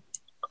friend,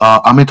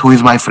 Amit, who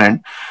is my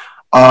friend,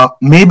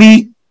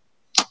 maybe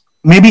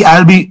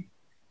I'll be,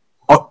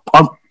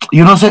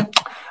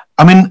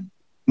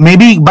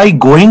 maybe by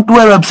going to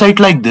a website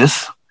like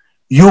this,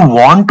 you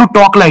want to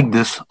talk like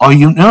this, or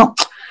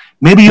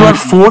maybe you are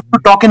forced to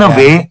talk in a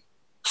way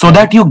so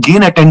that you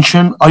gain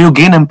attention, or you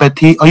gain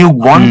empathy, or you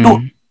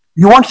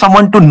want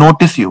someone to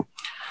notice you.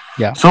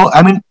 Yeah. So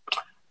I mean,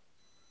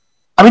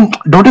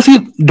 don't you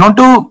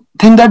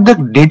think that the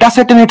data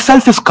set in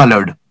itself is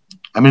colored?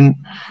 I mean,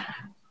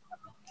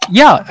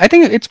 yeah, I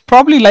think it's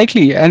probably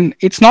likely, and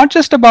it's not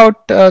just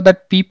about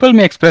that people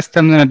may express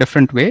them in a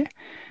different way.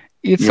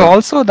 It's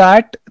also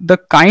that the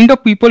kind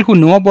of people who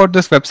know about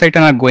this website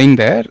and are going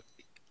there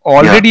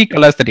already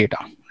colors the data,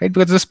 right?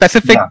 Because it's a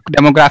specific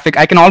demographic.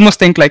 I can almost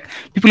think like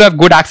people who have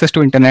good access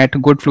to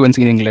internet, good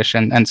fluency in English,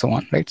 and so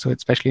on, right? So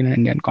especially in an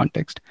Indian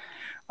context.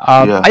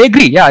 I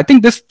agree. Yeah, I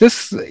think this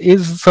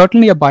is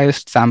certainly a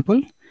biased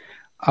sample.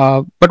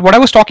 But what I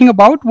was talking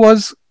about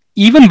was,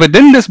 even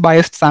within this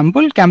biased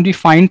sample, can we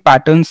find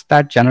patterns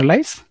that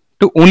generalize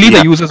to only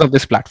the users of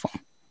this platform?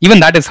 Even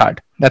that is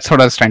hard. That's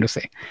what I was trying to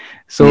say.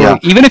 So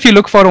even if you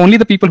look for only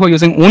the people who are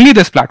using only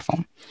this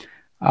platform,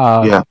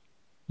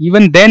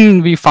 even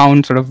then we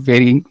found sort of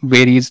varying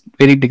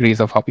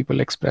degrees of how people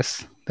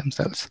express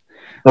themselves.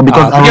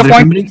 Because I was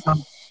remembering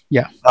some.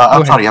 Yeah.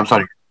 I'm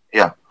sorry.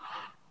 Yeah.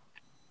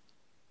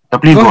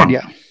 Please go on.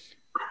 Yeah.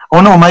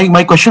 Oh no,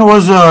 my question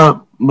was,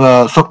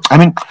 so I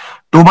mean,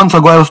 2 months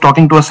ago I was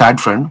talking to a sad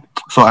friend.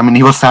 So I mean,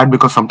 he was sad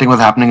because something was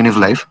happening in his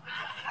life.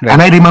 Right.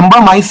 And I remember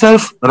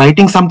myself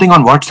writing something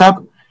on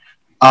WhatsApp,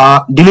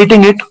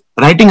 deleting it,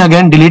 writing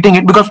again, deleting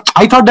it, because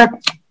I thought that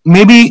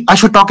maybe I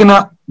should talk in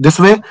this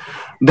way.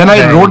 Then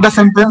I wrote the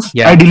sentence,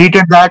 I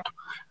deleted that.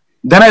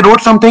 Then I wrote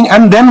something,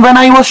 and then when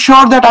I was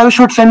sure that I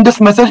should send this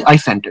message, I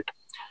sent it.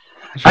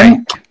 Right.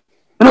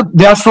 And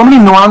there are so many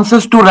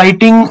nuances to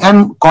writing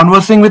and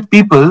conversing with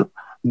people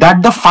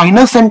that the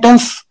final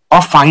sentence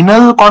or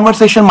final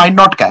conversation might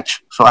not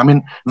catch. So I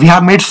mean, we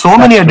have made so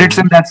many edits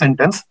in that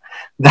sentence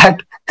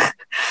that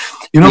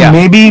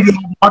maybe we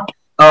have not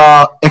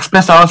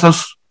expressed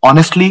ourselves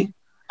honestly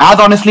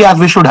as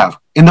we should have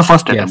in the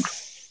first attempt.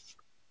 Yes,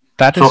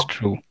 that is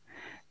true.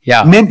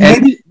 Yeah,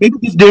 maybe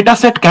this data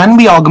set can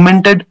be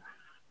augmented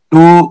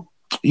to,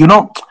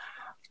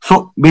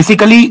 so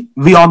basically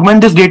we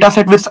augment this data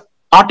set with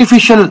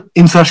artificial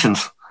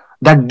insertions,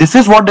 that this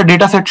is what the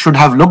data set should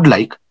have looked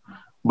like,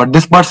 but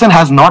this person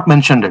has not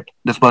mentioned it.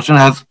 This person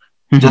has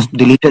just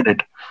deleted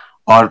it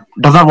or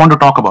does not want to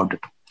talk about it.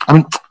 I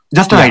mean,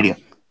 just an idea.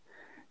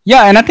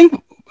 Yeah, and I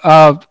think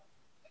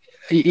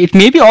it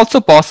may be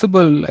also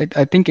possible,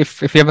 I think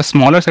if you have a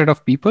smaller set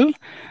of people,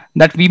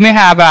 that we may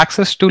have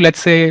access to, let's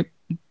say,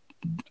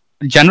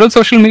 general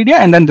social media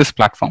and then this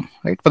platform,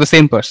 right, for the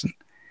same person.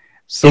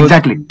 So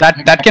exactly.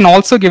 that can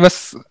also give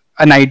us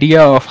an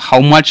idea of how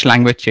much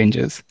language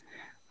changes.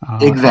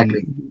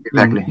 Exactly.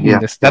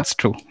 That's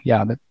true.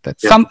 Yeah,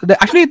 that's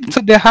actually.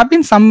 So there have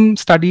been some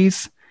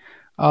studies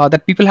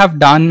that people have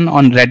done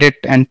on Reddit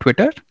and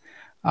Twitter,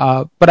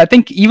 but I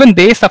think even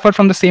they suffer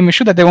from the same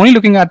issue, that they're only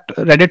looking at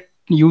Reddit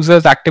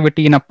users'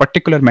 activity in a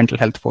particular mental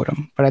health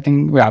forum. But I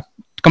think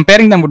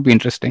comparing them would be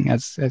interesting,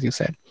 as you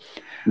said.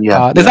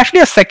 There's actually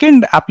a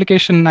second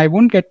application. I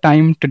won't get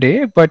time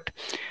today, but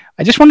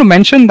I just want to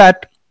mention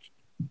that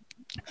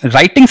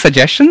writing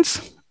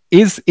suggestions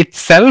is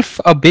itself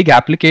a big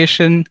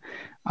application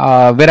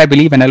where I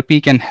believe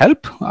NLP can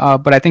help,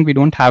 but I think we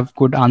don't have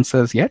good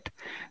answers yet.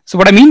 So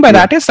what I mean by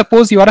that is,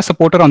 suppose you are a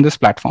supporter on this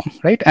platform,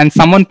 right? And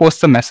someone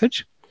posts a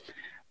message.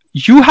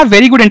 You have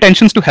very good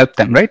intentions to help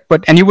them, right?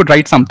 And you would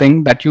write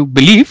something that you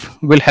believe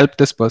will help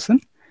this person.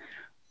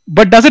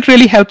 But does it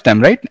really help them,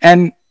 right?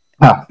 And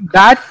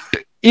that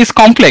is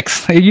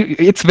complex.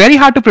 It's very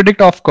hard to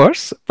predict, of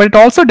course, but it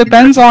also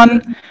depends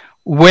on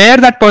where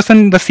that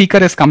person, the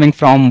seeker, is coming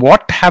from.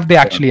 What have they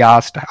actually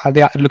asked? Are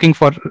they looking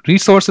for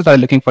resources? Are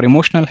they looking for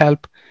emotional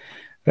help,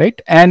 right?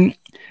 And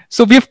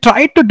so we've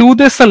tried to do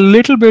this a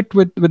little bit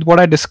with what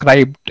I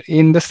described,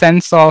 in the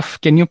sense of,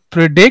 can you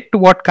predict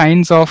what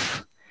kinds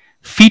of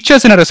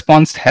features in a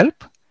response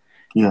help?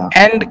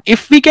 And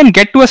if we can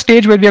get to a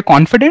stage where we are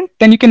confident,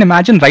 then you can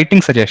imagine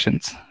writing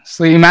suggestions.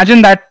 So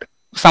imagine that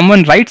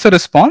someone writes a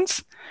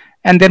response,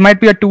 and there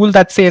might be a tool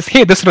that says,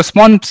 hey, this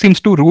response seems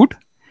too rude.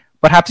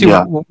 Perhaps you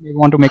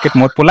want to make it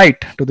more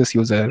polite to this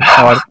user.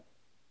 Or,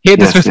 hey,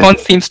 this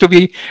response seems to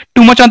be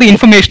too much on the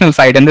informational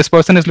side, and this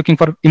person is looking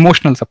for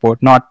emotional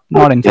support, not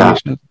informational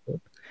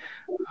support.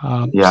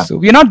 So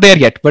we're not there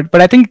yet, but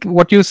I think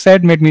what you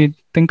said made me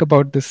think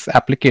about this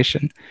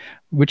application,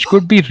 which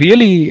could be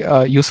really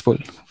useful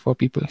for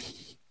people.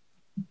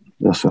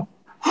 Yes, sir.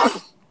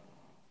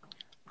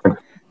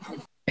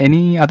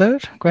 Any other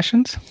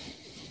questions?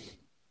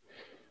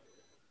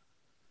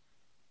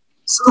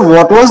 So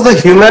what was the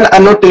human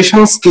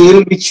annotation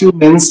scale which you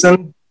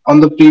mentioned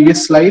on the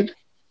previous slide?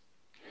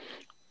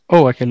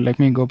 Oh, okay. Let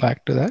me go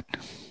back to that.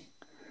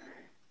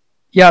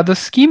 Yeah, the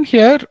scheme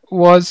here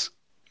was...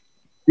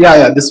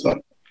 Yeah, this one.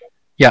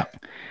 Yeah.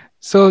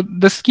 So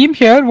the scheme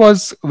here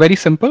was very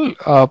simple.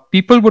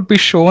 People would be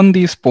shown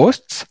these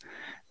posts,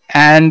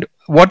 and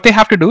what they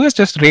have to do is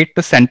just rate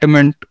the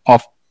sentiment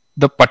of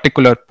the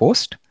particular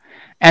post.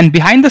 And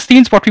behind the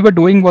scenes, what we were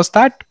doing was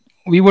that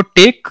we would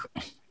take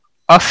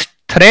a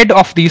thread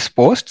of these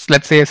posts,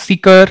 let's say a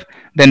seeker,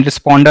 then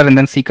responder, and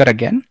then seeker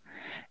again,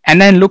 and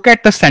then look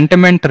at the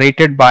sentiment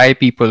rated by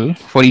people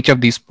for each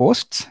of these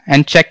posts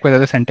and check whether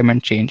the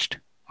sentiment changed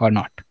or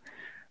not.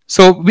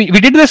 So we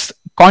did this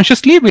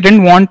consciously. We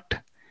didn't want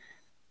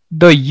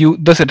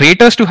the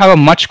raters to have a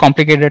much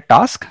complicated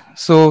task.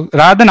 So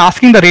rather than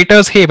asking the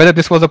raters, hey, whether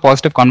this was a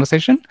positive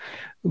conversation,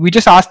 we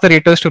just asked the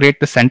raters to rate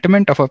the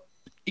sentiment of a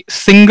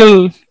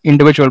single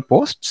individual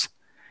posts,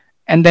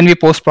 and then we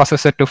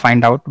post-process it to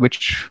find out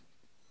which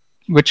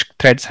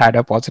threads had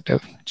a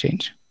positive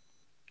change.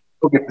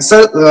 Okay,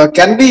 so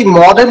can we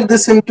model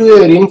this into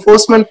a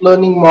reinforcement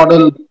learning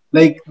model,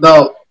 like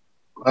whether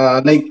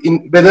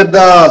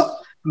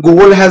the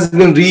goal has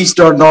been reached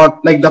or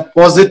not, like the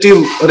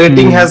positive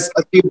rating has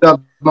achieved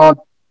or not?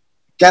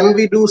 Can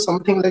we do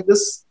something like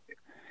this?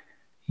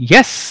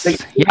 Yes.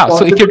 Yeah.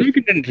 So if you're doing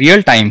it in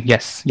real time,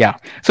 yes. Yeah.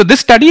 So this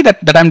study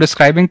that I'm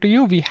describing to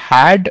you, we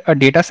had a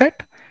data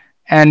set,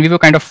 and we were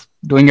kind of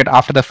doing it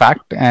after the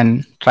fact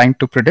and trying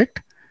to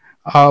predict.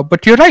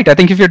 But you're right. I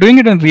think if you're doing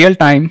it in real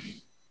time,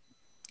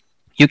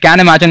 you can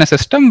imagine a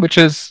system which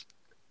is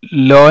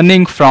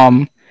learning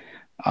from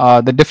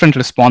the different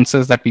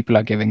responses that people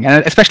are giving.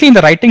 And especially in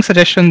the writing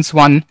suggestions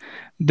one,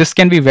 this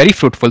can be very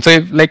fruitful. So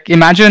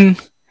imagine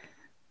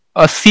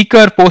a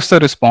seeker posts a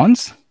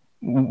response,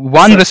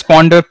 one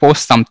responder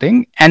posts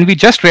something, and we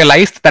just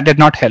realized that did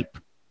not help,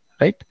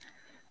 right?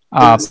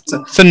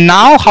 So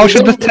now how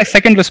should the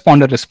second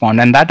responder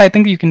respond? And that I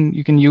think you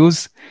can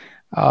use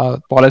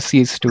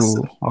policies to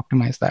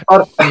optimize that.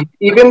 Or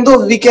even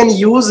though we can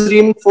use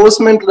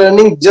reinforcement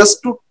learning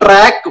just to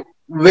track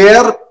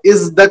where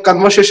is the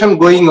conversation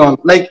going on,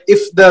 like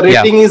if the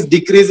rating is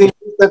decreasing,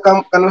 if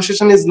the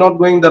conversation is not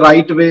going the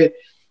right way,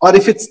 or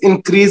if it's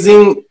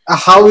increasing,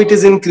 how it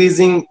is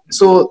increasing.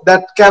 So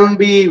that can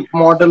be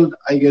modeled,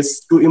 I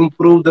guess, to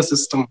improve the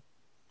system,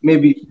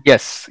 maybe.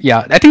 Yes.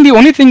 Yeah. I think the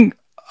only thing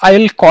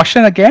I'll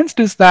caution against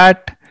is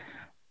that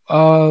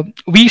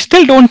we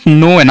still don't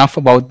know enough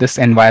about this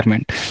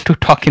environment to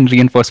talk in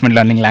reinforcement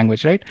learning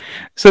language, right?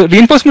 So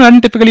reinforcement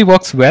learning typically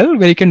works well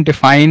where you can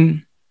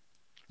define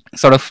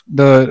sort of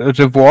the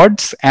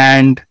rewards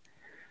and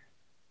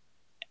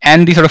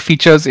the sort of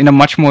features in a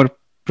much more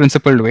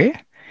principled way.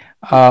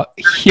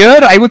 Here,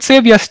 I would say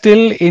we are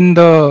still in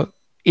the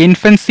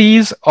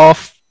infancies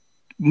of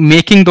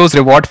making those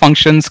reward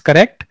functions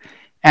correct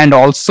and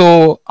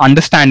also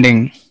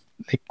understanding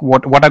like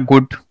what are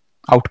good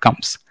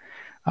outcomes.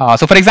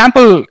 So for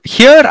example,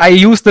 here I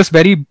use this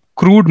very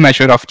crude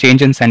measure of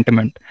change in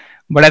sentiment.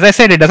 But as I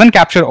said, it doesn't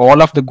capture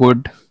all of the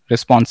good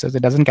responses.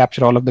 It doesn't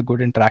capture all of the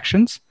good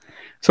interactions.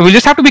 So we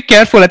just have to be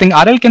careful. I think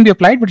RL can be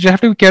applied, but you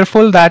have to be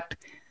careful that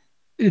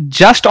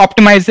just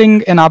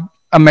optimizing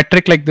a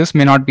metric like this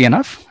may not be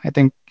enough. I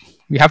think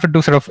we have to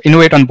do sort of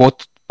innovate on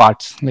both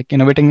parts, like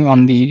innovating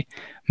on the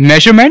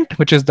measurement,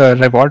 which is the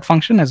reward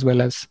function, as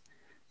well as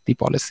the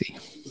policy.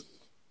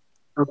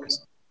 Okay.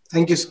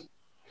 Thank you, sir.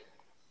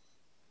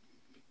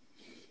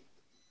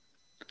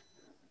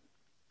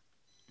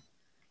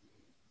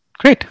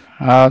 Great.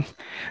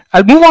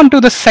 I'll move on to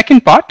the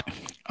second part.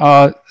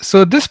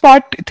 So this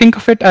part, think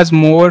of it as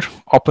more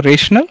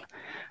operational.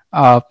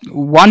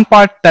 One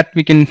part that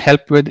we can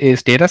help with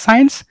is data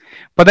science,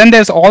 but then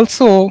there's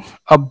also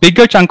a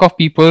bigger chunk of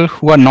people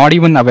who are not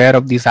even aware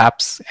of these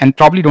apps and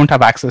probably don't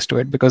have access to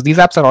it because these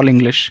apps are all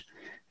English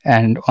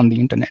and on the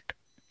internet.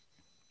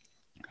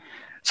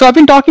 So I've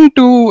been talking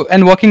to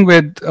and working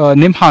with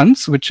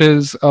NIMHANS, which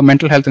is a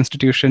mental health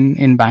institution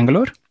in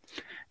Bangalore.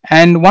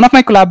 And one of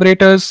my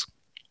collaborators,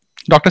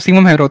 Dr.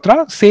 Seema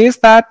Mehrotra, says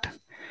that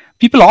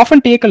people often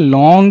take a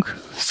long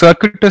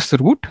circuitous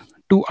route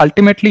to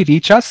ultimately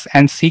reach us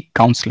and seek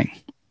counseling.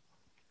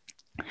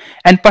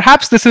 And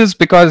perhaps this is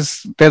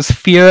because there's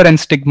fear and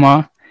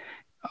stigma,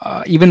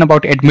 even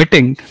about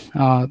admitting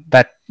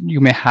that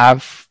you may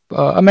have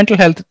a mental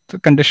health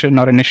condition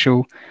or an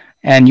issue,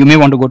 and you may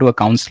want to go to a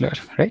counselor,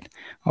 right?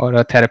 Or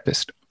a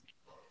therapist.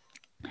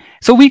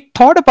 So we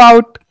thought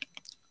about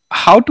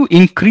how to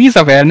increase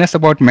awareness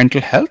about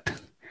mental health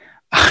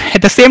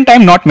at the same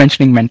time not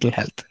mentioning mental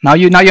health. Now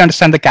you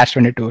understand the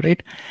catch-22,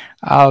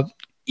 right?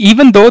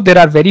 Even though there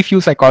are very few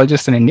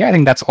psychologists in India, I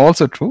think that's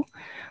also true.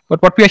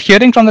 But what we are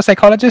hearing from the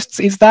psychologists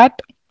is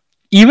that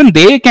even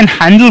they can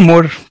handle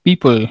more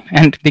people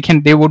and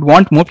they would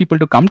want more people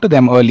to come to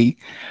them early.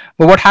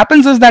 But what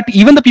happens is that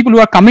even the people who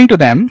are coming to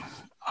them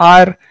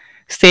are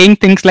saying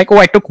things like, oh,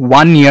 I took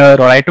 1 year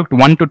or I took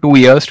 1 to 2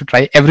 years to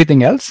try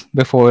everything else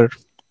before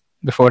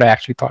I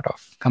actually thought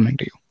of coming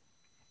to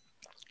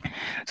you.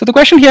 So the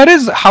question here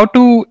is how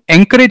to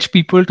encourage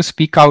people to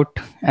speak out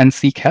and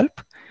seek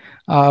help,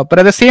 but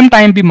at the same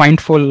time be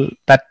mindful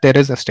that there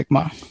is a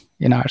stigma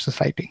in our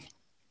society.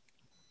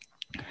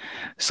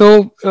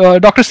 So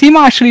Dr.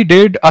 Seema actually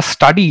did a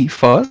study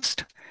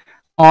first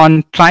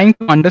on trying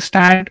to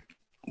understand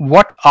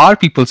what are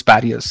people's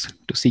barriers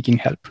to seeking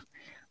help.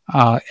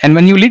 And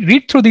when you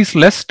read through these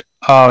lists,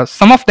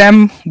 some of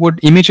them would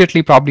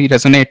immediately probably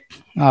resonate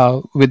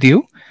with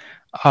you.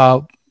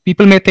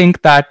 People may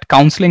think that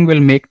counseling will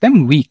make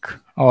them weak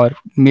or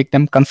make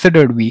them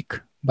considered weak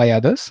by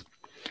others.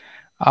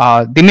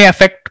 They may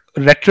affect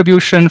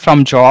retribution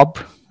from job,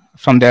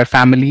 from their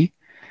family.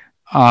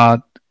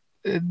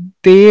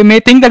 They may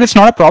think that it's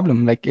not a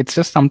problem, like it's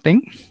just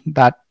something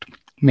that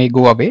may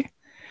go away.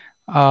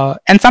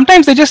 And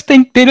sometimes they just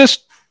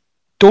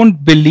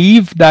don't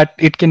believe that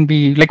it can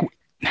be like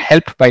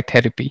helped by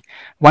therapy.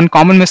 One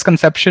common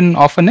misconception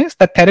often is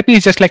that therapy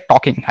is just like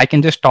talking. I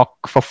can just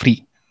talk for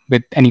free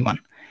with anyone.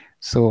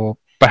 So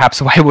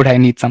perhaps why would I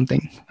need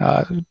something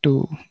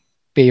to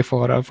pay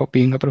for or for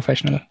being a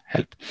professional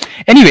help?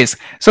 Anyways,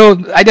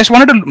 so I just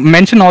wanted to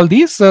mention all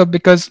these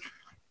because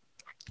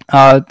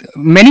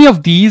many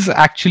of these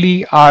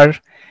actually are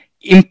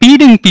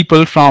impeding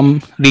people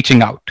from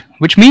reaching out,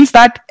 which means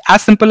that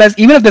as simple as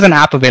even if there's an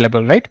app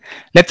available, right?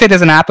 Let's say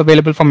there's an app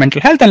available for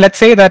mental health, and let's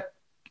say that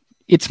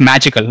it's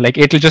magical, like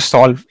it'll just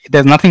solve,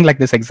 there's nothing like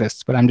this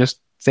exists, but I'm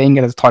just saying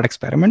it as a thought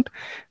experiment.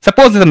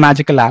 Suppose there's a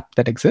magical app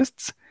that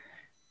exists.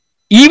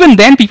 Even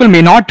then, people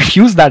may not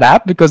use that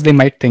app because they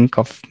might think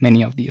of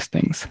many of these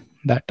things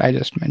that I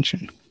just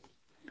mentioned.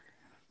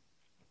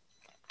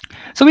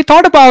 So we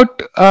thought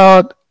about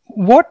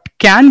what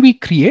can we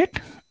create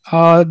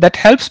that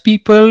helps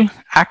people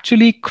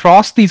actually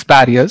cross these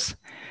barriers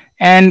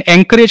and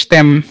encourage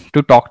them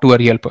to talk to a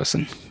real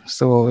person.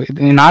 So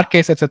in our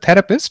case, it's a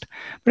therapist,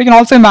 but you can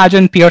also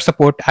imagine peer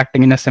support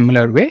acting in a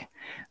similar way,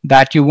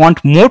 that you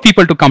want more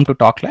people to come to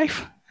Talk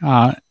Life.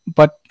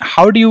 But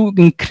how do you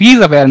increase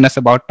awareness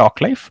about Talk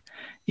Life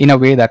in a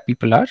way that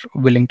people are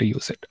willing to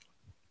use it?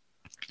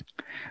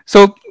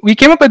 So we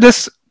came up with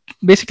this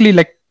basically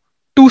like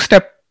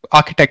two-step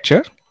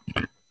architecture.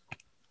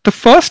 The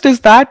first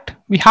is that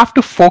we have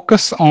to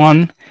focus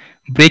on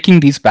breaking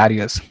these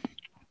barriers.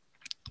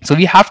 So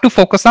we have to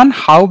focus on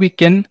how we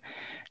can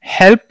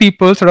help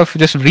people sort of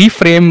just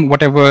reframe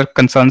whatever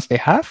concerns they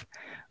have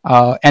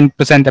and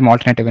present them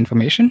alternative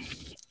information.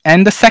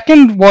 And the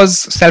second was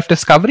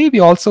self-discovery.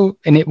 We also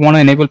want to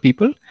enable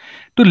people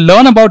to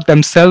learn about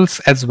themselves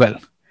as well.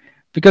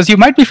 Because you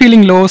might be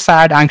feeling low,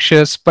 sad,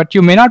 anxious, but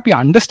you may not be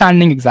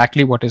understanding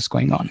exactly what is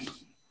going on.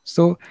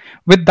 So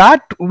with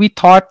that, we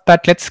thought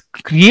that let's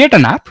create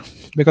an app,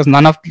 because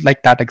none of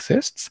like that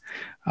exists.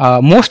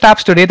 Most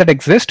apps today that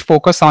exist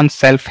focus on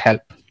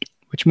self-help,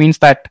 which means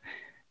that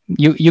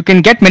you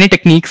can get many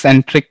techniques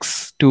and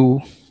tricks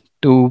to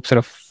sort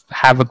of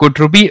have a good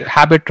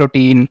habit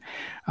routine,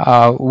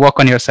 work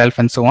on yourself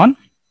and so on.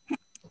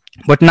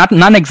 But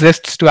none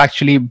exists to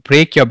actually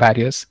break your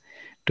barriers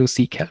to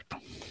seek help.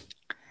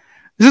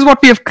 This is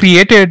what we have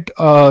created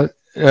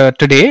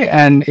today,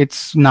 and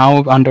it's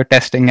now under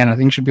testing, and I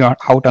think should be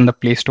out on the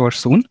Play Store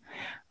soon.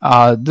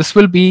 This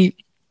will be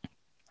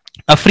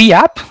a free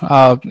app.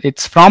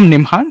 It's from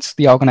NIMHANS,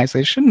 the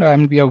organization,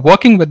 and we are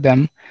working with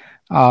them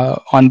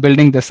on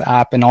building this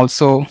app and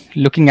also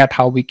looking at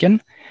how we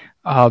can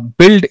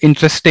build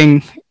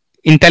interesting,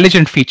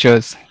 intelligent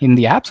features in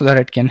the app so that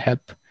it can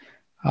help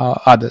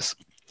others.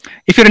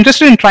 if you're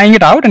interested in trying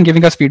it out and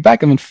giving us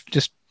feedback, I mean,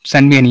 just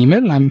send me an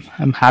email.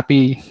 I'm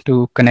happy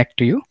to connect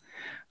to you.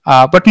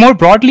 But more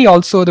broadly,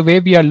 also, the way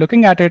we are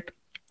looking at it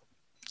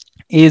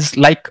is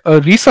like a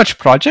research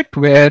project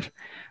where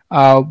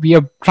we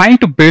are trying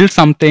to build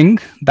something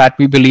that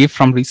we believe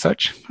from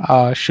research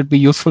should be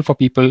useful for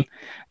people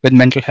with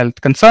mental health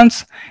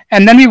concerns.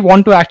 And then we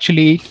want to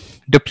actually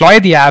deploy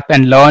the app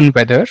and learn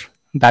whether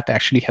that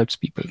actually helps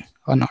people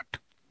or not.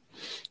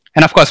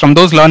 And of course, from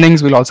those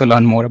learnings, we'll also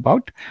learn more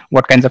about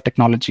what kinds of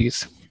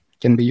technologies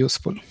can be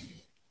useful.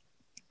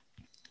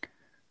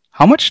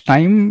 How much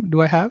time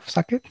do I have,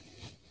 Saket?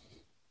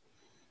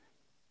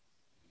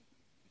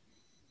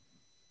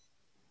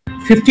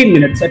 15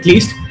 minutes at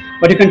least,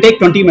 but you can take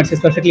 20 minutes.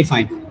 It's perfectly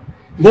fine.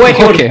 Go at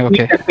your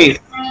pace.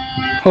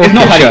 Okay,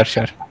 no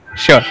hurry.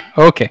 Sure.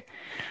 Okay.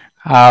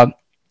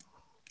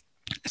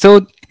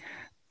 So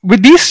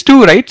with these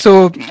two, right?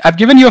 So I've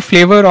given you a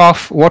flavor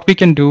of what we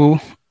can do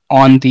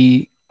on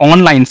the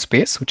online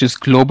space, which is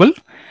global,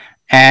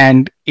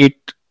 and it,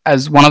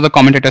 as one of the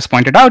commentators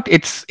pointed out,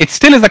 it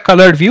still is a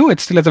colored view. It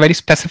still is a very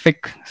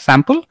specific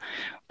sample,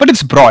 but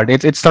it's broad.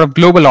 It's sort of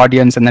global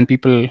audience, and then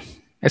people,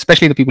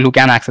 especially the people who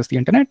can access the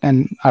internet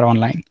and are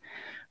online.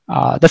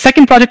 The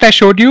second project I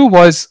showed you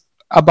was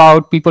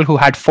about people who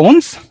had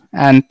phones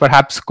and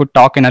perhaps could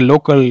talk in a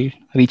local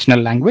regional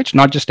language,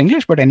 not just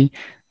English, but any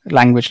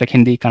language like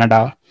Hindi,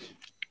 Kannada,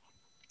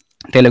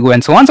 Telugu,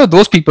 and so on. So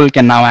those people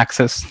can now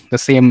access the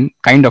same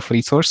kind of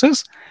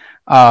resources.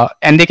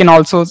 And they can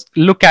also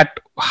look at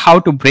how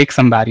to break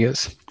some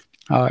barriers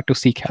to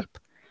seek help.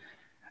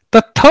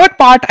 The third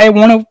part I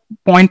want to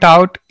point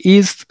out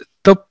is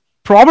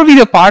probably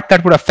the part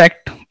that would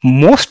affect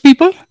most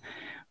people,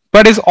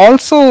 but is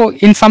also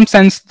in some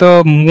sense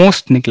the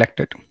most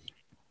neglected.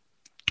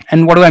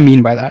 And what do I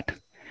mean by that?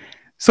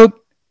 So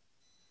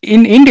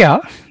in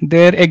India,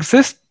 there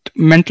exist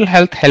mental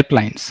health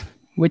helplines,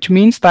 which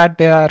means that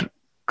they are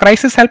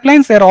crisis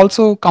helplines. They're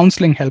also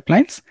counseling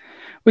helplines,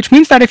 which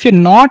means that if you're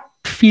not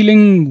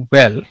feeling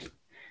well,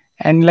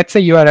 and let's say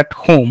you are at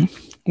home,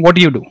 what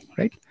do you do,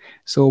 right?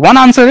 So one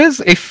answer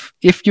is if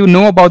you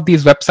know about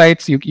these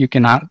websites, you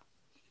can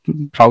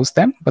browse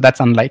them, but that's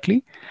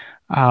unlikely.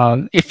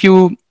 If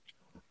you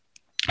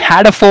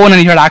had a phone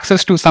and you had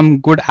access to some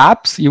good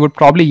apps, you would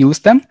probably use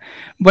them.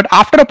 But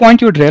after a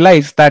point, you would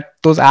realize that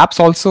those apps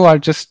also are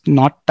just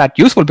not that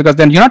useful, because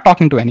then you're not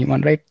talking to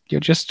anyone, right? You're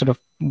just sort of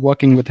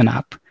working with an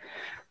app.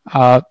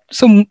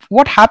 So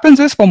what happens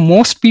is, for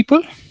most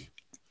people,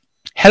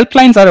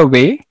 helplines are a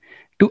way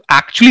to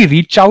actually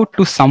reach out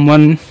to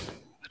someone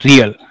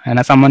real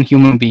and someone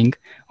human being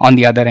on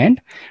the other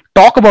end,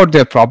 talk about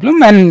their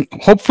problem, and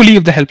hopefully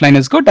if the helpline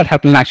is good, that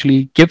helpline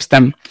actually gives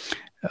them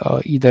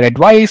either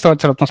advice or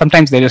sort of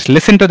sometimes they just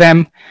listen to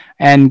them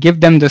and give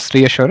them this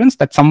reassurance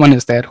that someone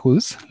is there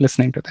who's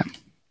listening to them.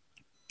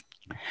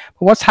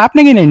 But what's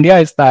happening in India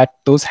is that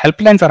those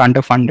helplines are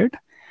underfunded,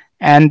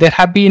 and there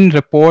have been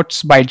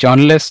reports by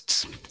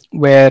journalists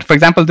where, for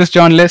example, this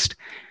journalist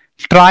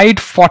tried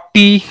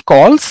 40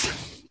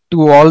 calls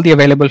to all the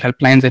available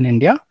helplines in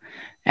India,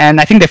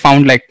 and I think they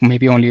found like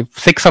maybe only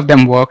 6 of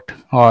them worked,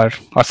 or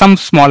some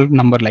small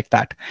number like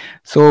that.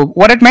 So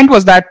what it meant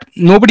was that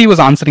nobody was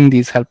answering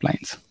these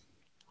helplines.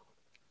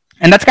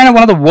 And that's kind of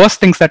one of the worst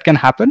things that can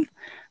happen.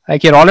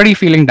 Like, you're already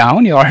feeling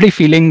down, you're already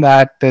feeling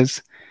that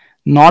there's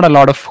not a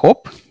lot of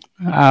hope.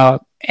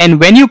 And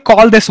when you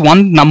call this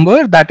one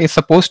number that is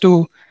supposed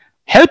to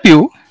help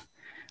you,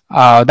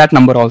 that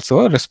number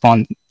also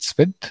responds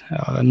with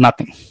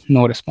nothing,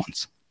 no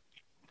response.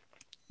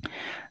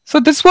 So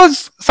this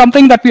was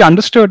something that we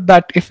understood,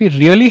 that if we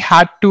really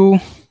had to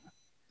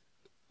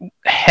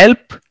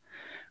help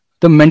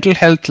the mental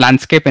health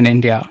landscape in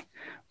India,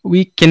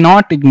 we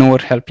cannot ignore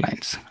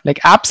helplines. Like,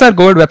 apps are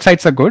good,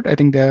 websites are good, I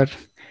think they're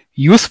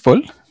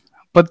useful,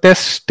 but there's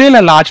still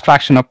a large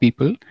fraction of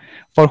people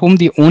for whom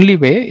the only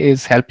way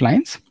is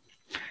helplines.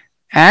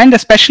 And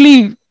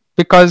especially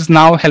because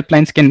now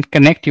helplines can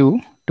connect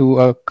you to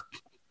a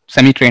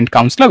semi-trained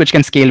counselor, which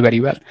can scale very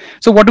well.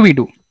 So what do we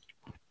do?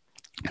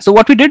 So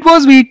what we did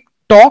was we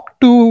talked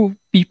to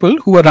people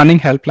who were running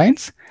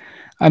helplines.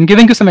 I'm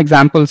giving you some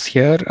examples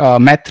here.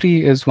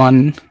 Maitri is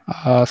one,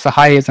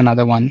 Sahay is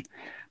another one,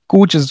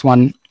 Kuj is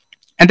one.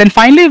 And then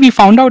finally, we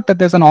found out that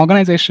there's an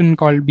organization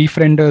called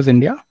Befrienders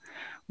India,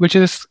 which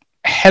is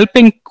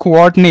helping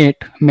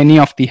coordinate many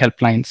of the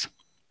helplines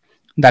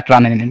that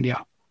run in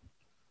India.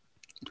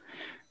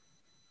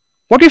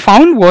 What we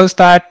found was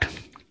that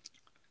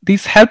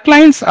these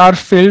helplines are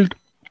filled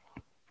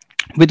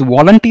with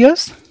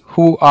volunteers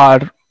who are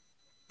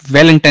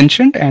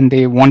well-intentioned and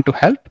they want to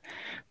help.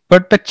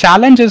 But the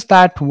challenge is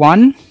that,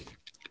 one,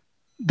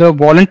 the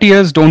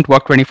volunteers don't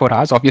work 24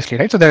 hours, obviously,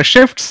 right? So there are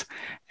shifts,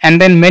 and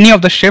then many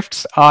of the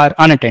shifts are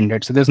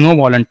unattended. So there's no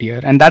volunteer.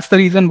 And that's the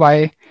reason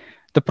why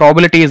the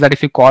probability is that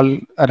if you call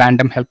a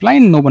random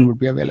helpline, no one would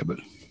be available.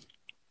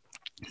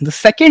 The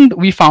second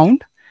we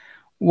found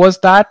was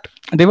that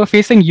they were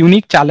facing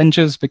unique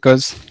challenges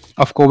because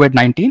of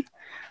COVID-19.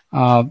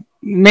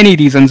 many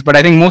reasons, but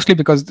I think mostly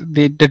because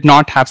they did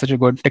not have such a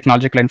good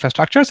technological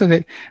infrastructure. So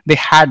they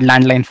had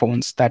landline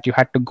phones that you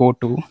had to go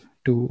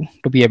to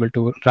be able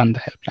to run the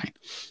helpline.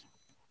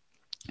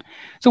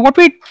 So what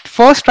we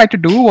first tried to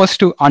do was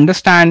to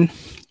understand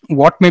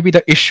what may be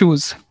the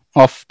issues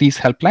of these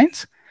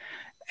helplines.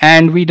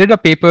 And we did a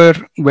paper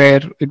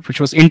which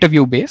was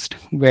interview based,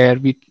 where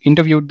we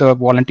interviewed the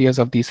volunteers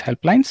of these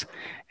helplines,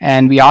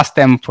 and we asked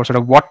them for sort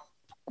of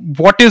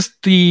what is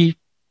the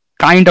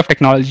kind of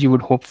technology you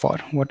would hope for?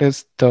 What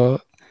is the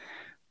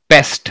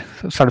best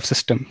sort of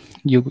system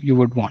you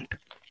would want?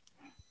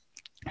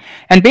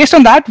 And based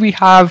on that, we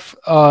have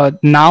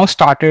now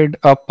started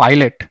a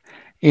pilot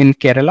in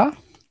Kerala,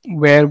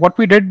 where what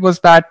we did was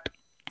that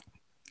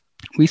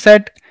we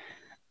said,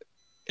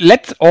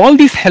 let's all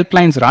these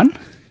helplines run,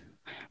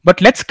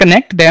 but let's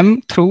connect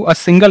them through a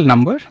single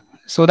number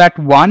so that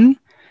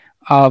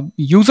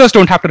users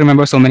don't have to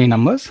remember so many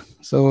numbers.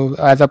 So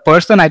as a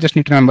person, I just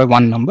need to remember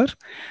one number.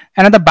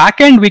 And at the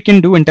back end, we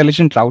can do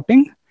intelligent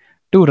routing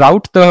to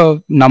route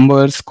the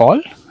numbers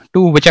call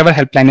to whichever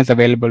helpline is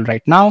available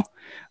right now,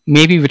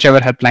 maybe whichever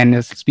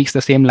helpline speaks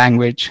the same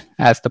language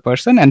as the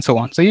person, and so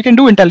on. So you can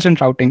do intelligent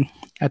routing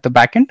at the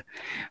back end.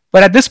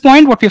 But at this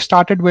point, what we've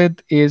started with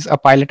is a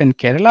pilot in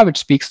Kerala,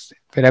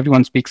 where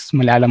everyone speaks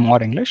Malayalam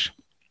or English.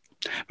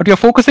 But we are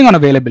focusing on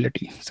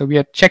availability. So we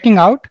are checking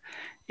out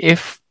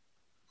if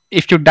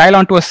you dial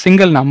onto a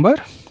single number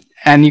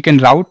and you can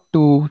route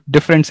to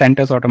different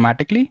centers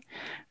automatically,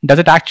 does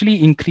it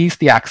actually increase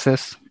the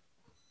access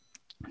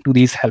to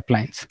these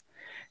helplines?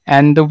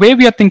 And the way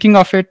we are thinking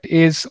of it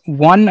is,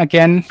 one,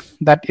 again,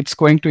 that it's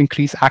going to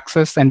increase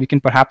access and we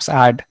can perhaps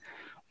add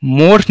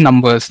more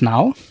numbers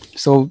now.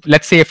 So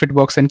let's say if it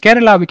works in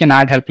Kerala, we can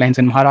add helplines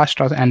in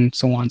Maharashtra and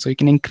so on. So you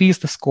can increase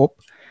the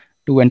scope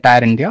to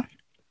entire India.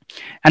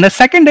 And the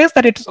second is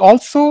that it's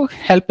also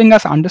helping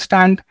us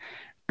understand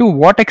to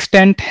what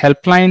extent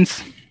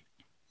helplines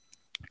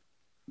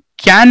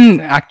can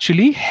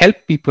actually help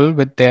people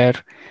with their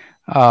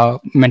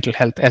mental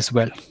health as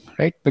well,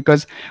 right?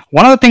 Because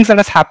one of the things that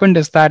has happened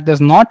is that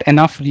there's not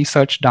enough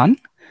research done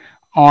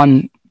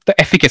on the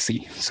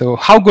efficacy. So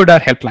how good are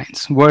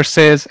helplines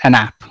versus an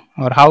app?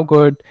 Or how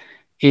good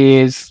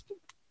is,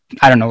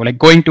 I don't know, like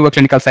going to a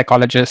clinical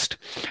psychologist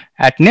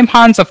at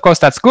NIMHANS? Of course,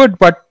 that's good,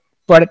 but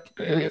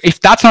if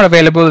that's not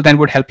available, then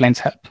would helplines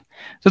help?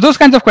 So those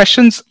kinds of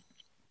questions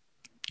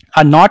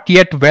are not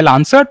yet well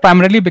answered,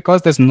 primarily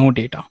because there's no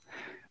data.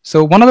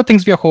 So one of the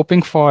things we are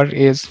hoping for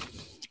is,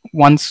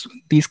 once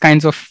these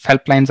kinds of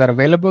helplines are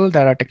available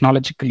that are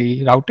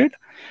technologically routed,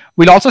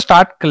 we'll also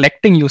start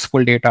collecting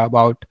useful data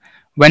about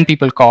when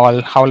people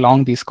call, how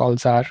long these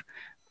calls are,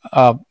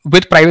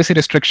 with privacy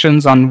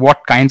restrictions on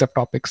what kinds of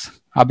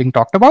topics are being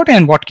talked about and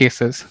in what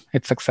cases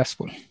it's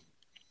successful.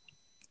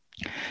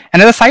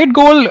 And as a side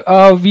goal,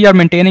 we are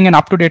maintaining an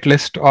up-to-date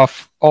list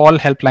of all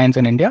helplines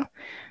in India.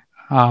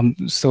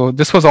 So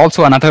this was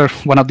also another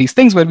one of these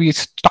things where we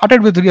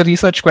started with a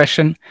research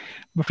question,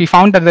 but we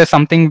found that there's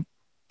something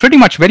pretty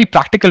much very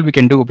practical we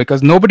can do,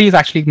 because nobody is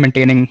actually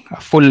maintaining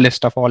a full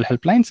list of all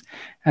helplines.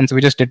 And so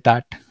we just did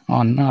that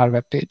on our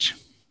webpage.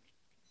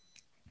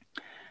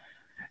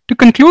 To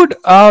conclude,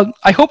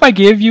 I hope I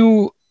gave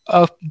you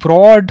a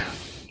broad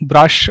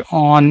brush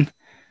on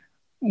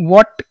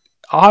what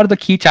are the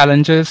key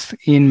challenges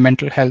in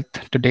mental health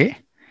today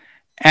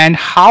and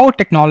how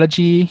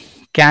technology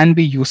can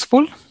be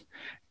useful,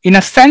 in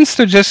a sense,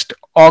 to just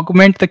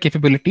augment the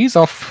capabilities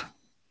of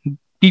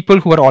people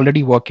who are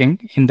already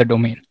working in the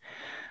domain.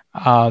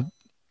 And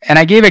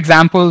I gave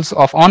examples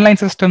of online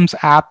systems,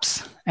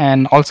 apps,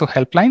 and also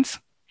helplines,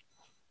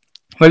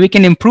 where we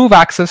can improve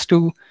access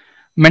to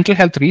mental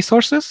health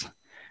resources,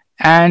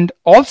 and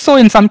also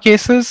in some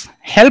cases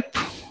help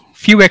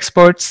few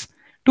experts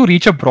to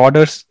reach a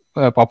broader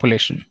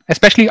population,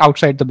 especially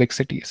outside the big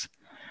cities.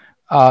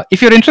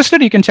 If you're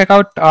interested, you can check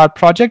out our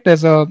project.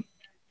 There's a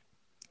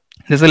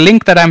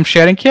link that I'm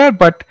sharing here,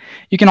 but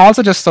you can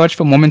also just search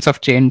for Moments of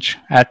Change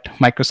at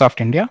Microsoft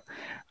India.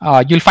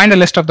 You'll find a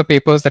list of the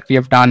papers that we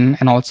have done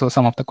and also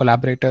some of the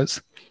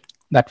collaborators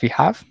that we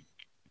have.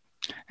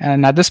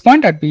 And at this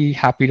point, I'd be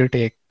happy to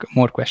take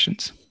more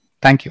questions.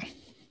 Thank you.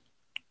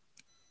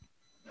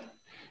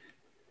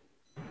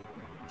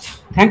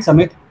 Thanks,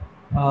 Amit.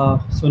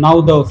 So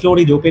now the floor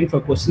is open for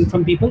questions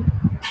from people.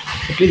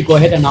 So please go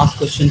ahead and ask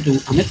question to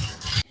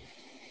Amit.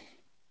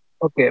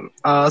 Okay.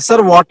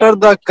 Sir, what are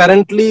the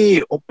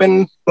currently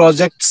open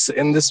projects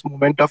in this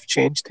Moment of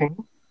Change thing?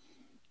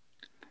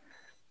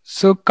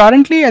 So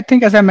currently, I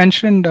think, as I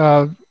mentioned,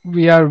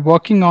 we are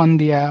working on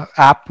the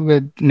app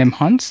with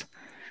NIMHANS.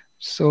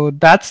 So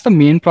that's the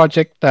main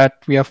project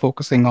that we are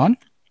focusing on.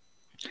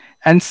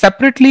 And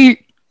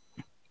separately,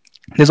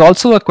 there's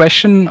also a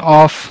question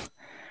of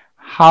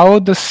how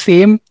the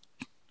same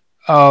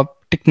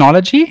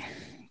technology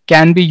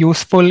can be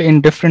useful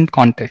in different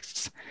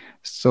contexts.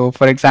 So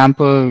for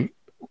example,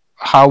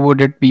 how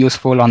would it be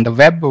useful on the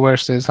web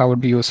versus how would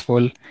it be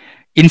useful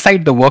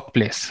inside the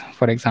workplace,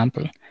 for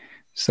example.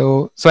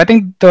 So I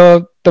think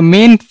the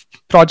main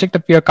project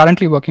that we are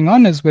currently working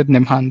on is with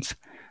NIMHANS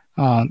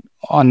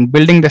on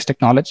building this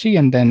technology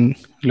and then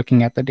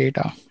looking at the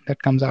data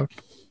that comes out.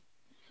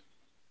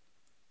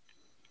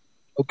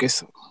 Okay,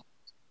 sir.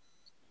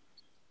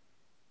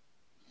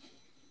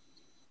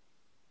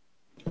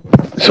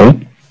 So,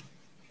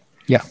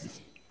 Yeah.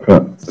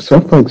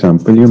 So, for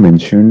example, you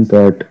mentioned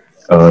that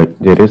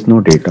there is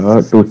no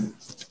data to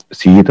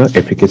see the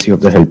efficacy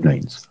of the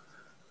helplines.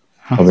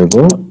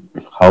 However,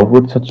 how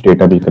would such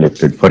data be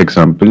collected? For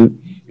example,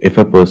 if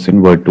a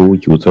person were to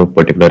use a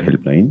particular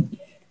helpline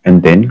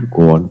and then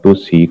go on to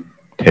seek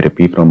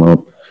therapy from a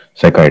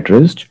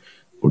psychiatrist,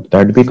 would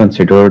that be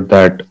considered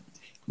that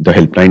the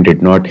helpline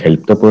did not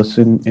help the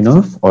person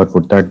enough, or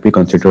would that be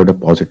considered a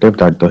positive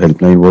that the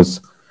helpline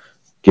was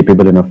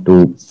capable enough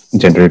to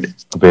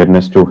generate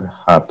awareness to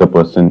have the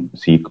person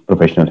seek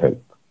professional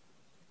help?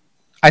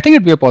 I think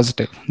it'd be a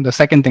positive, the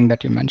second thing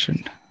that you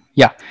mentioned.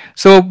 Yeah.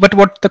 So, but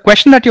what the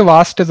question that you've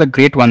asked is a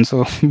great one.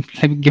 So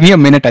give me a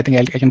minute. I think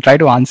I can try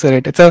to answer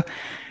it.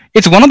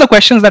 It's one of the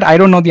questions that I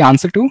don't know the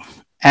answer to,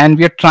 and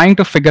we are trying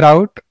to figure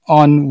out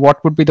on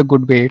what would be the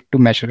good way to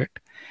measure it.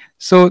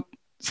 So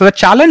the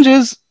challenge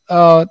is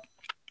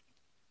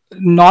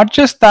not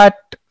just that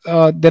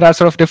there are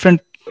sort of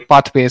different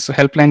pathways. So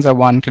helplines are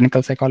one,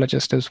 clinical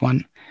psychologist is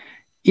one.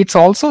 It's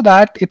also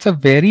that it's a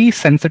very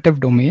sensitive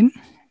domain.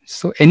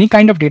 So any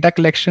kind of data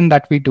collection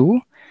that we do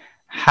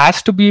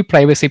has to be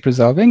privacy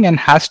preserving and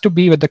has to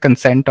be with the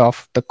consent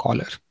of the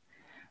caller.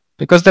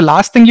 Because the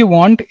last thing you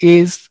want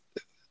is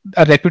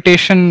a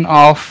reputation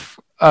of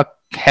a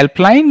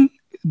helpline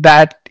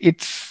that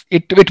it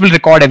will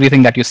record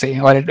everything that you say,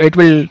 or it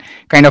will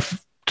kind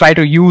of try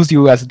to use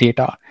you as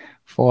data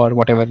for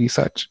whatever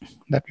research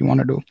that we want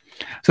to do.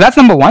 So that's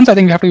number one. So I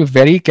think we have to be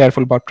very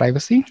careful about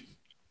privacy.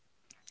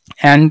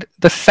 And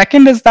the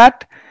second is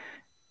that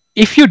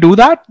if you do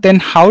that, then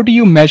how do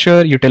you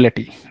measure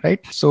utility,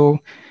 right? So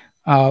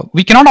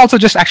we cannot also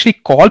just actually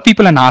call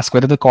people and ask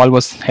whether the call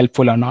was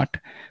helpful or not,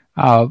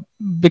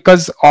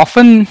 because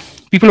often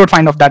people would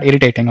find that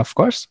irritating, of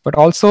course, but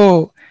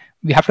also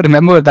we have to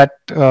remember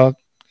that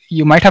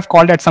you might have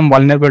called at some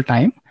vulnerable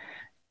time.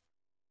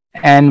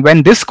 And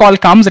when this call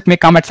comes, it may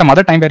come at some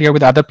other time where you're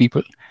with other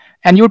people.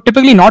 And you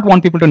typically not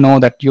want people to know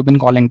that you've been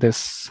calling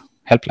this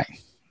helpline,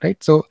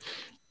 right? So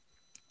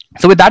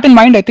with that in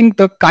mind, I think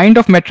the kind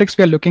of metrics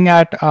we are looking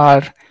at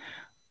are,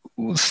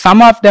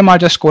 some of them are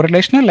just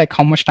correlational, like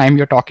how much time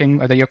you're talking,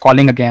 whether you're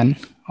calling again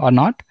or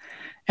not.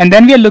 And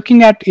then we are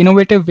looking at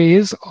innovative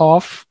ways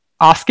of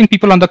asking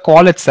people on the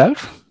call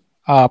itself,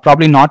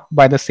 probably not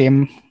by the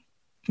same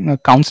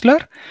counselor,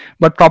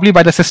 but probably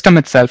by the system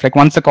itself. Like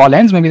once the call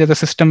ends, maybe there's a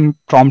system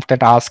prompt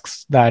that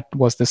asks that,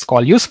 was this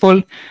call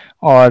useful,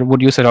 or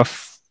would you sort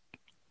of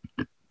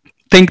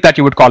think that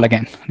you would call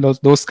again?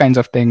 Those kinds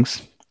of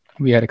things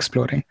we are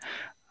exploring.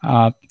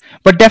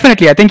 But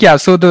definitely, I think, yeah,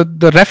 so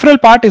the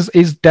referral part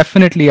is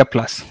definitely a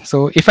plus.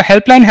 So if a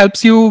helpline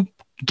helps you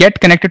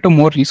get connected to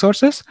more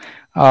resources,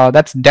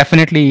 that's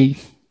definitely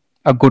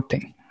a good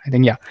thing. I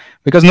think, yeah,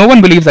 because no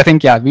one believes, I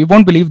think, yeah, we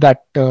won't believe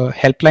that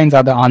helplines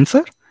are the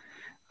answer.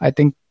 I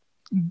think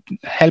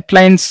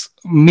helplines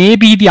may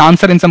be the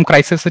answer in some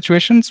crisis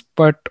situations,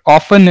 but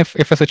often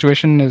if a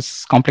situation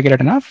is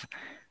complicated enough,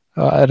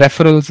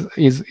 referrals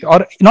is,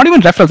 or not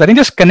even referrals, I think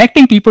just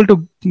connecting people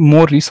to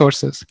more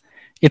resources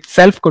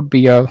itself could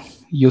be a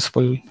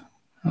useful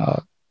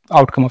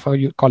outcome of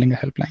calling a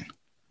helpline.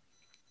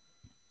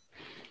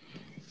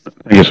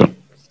 Yes, sir.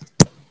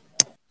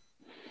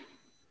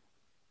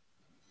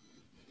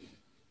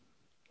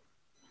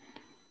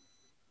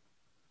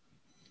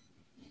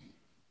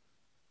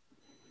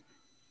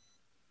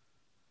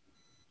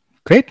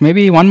 Great.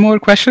 Maybe one more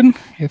question.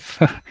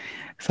 If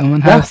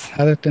someone has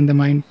it in the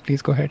mind,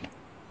 please go ahead.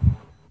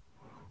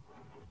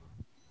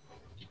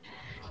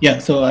 Yeah,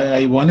 so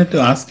I wanted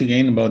to ask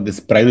again about this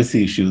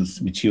privacy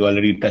issues, which you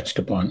already touched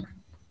upon.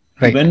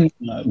 Right.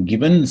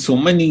 Given so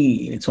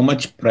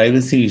much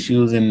privacy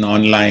issues in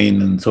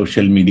online and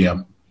social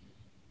media,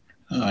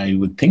 I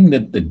would think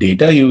that the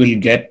data you will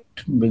get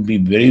will be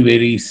very,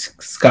 very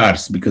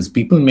scarce, because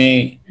people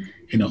may,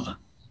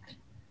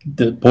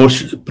 the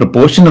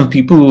proportion of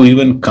people who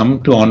even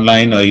come to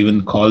online or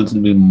even calls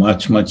will be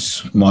much, much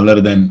smaller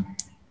than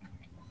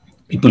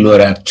people who are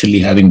actually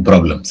having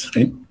problems,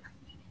 right?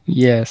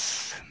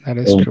 Yes, that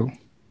is true.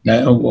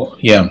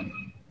 Yeah.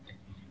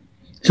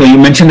 So you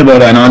mentioned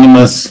about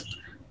anonymous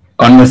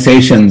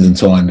conversations and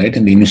so on, right?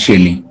 And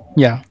initially.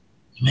 Yeah.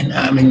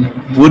 I mean,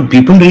 would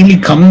people really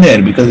come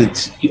there? Because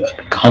it's,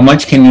 how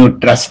much can you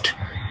trust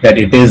that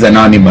it is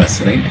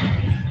anonymous, right?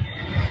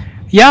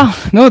 Yeah,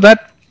 no,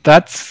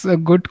 that's a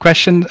good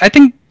question. I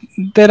think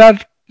there are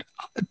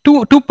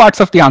two parts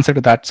of the answer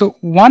to that. So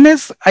one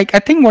is, I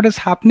think what is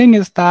happening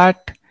is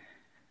that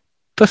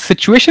the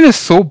situation is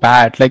so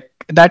bad, like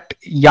that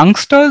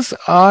youngsters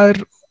are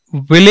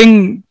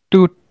willing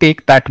to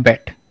take that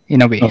bet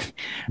in a way. Oh,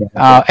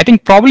 yeah. I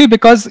think probably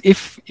because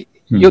if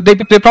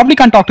they probably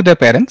can't talk to their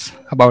parents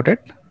about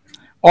it,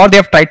 or they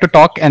have tried to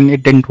talk and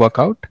it didn't work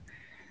out.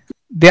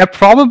 They are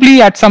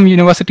probably at some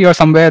university or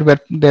somewhere where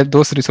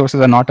those resources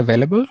are not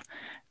available.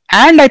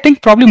 And I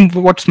think probably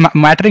what's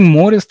mattering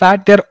more is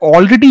that they're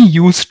already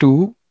used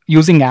to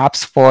using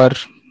apps for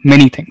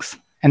many things,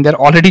 and they're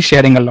already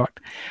sharing a lot.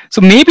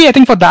 So maybe I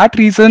think for that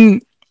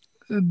reason,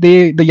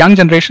 the young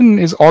generation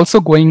is also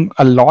going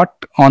a lot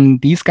on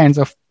these kinds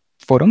of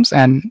forums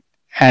and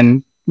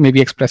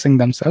maybe expressing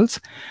themselves.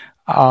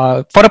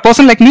 For a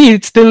person like me,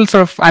 it's still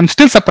I'm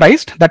still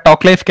surprised that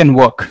TalkLife can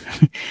work.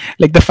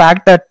 Like the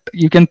fact that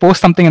you can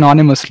post something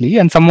anonymously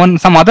and some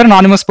other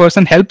anonymous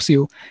person helps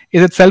you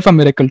is itself a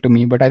miracle to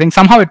me. But I think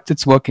somehow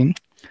it's working.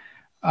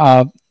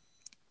 So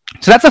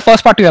that's the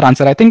first part to your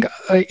answer. I think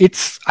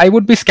I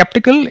would be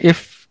skeptical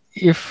if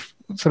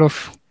sort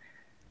of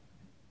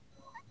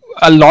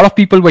a lot of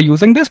people were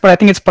using this, but I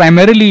think it's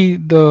primarily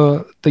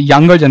the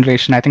younger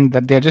generation. I think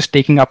that they're just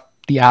taking up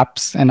the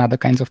apps and other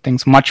kinds of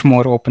things much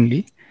more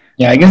openly.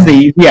 Yeah, I guess the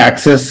easy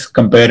access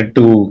compared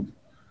to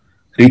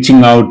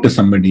reaching out to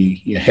somebody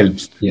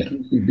helps here,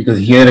 because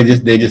here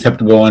they just have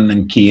to go on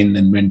and key in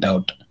and went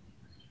out.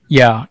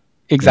 Yeah,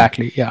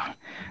 exactly. Yeah.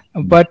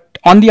 But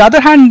on the other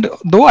hand,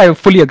 though, I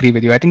fully agree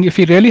with you. I think if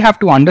you really have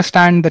to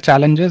understand the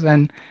challenges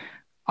and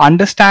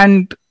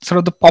understand sort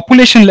of the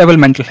population level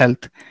mental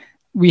health,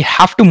 we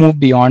have to move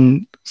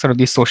beyond sort of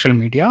the social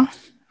media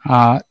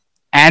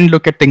and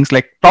look at things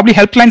like probably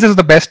helplines is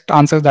the best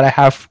answer that I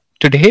have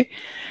today.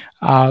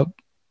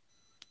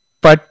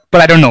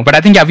 But I don't know. But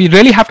I think, yeah, we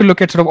really have to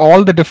look at sort of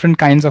all the different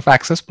kinds of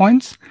access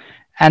points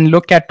and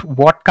look at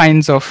what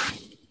kinds of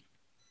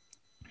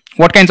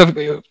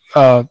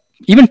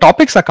even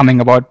topics are coming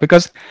about.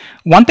 Because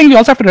one thing we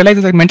also have to realize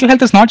is that mental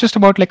health is not just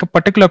about like a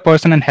particular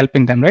person and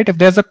helping them, right? If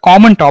there's a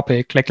common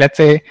topic, like let's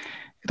say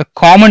the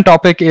common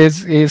topic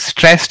is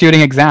stress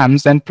during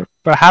exams, then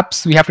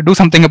perhaps we have to do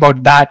something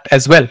about that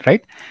as well,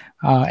 right?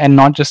 And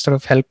not just sort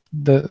of help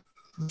the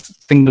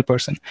single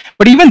person.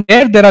 But even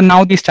there are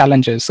now these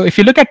challenges. So if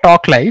you look at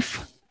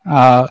TalkLife,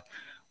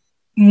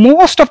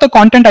 most of the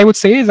content I would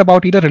say is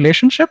about either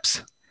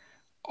relationships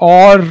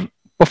or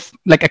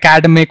like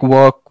academic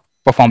work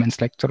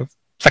performance, like sort of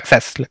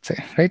success, let's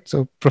say, right?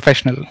 So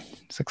professional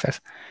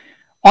success.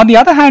 On the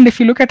other hand, if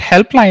you look at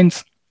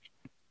helplines,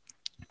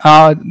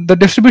 the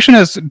distribution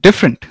is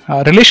different.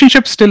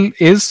 Relationship still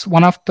is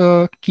one of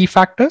the key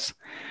factors,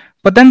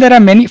 but then there are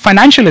many.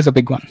 Financial is a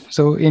big one.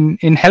 So in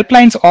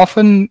helplines,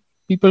 often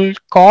people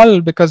call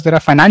because there are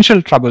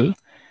financial trouble,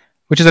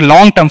 which is a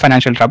long-term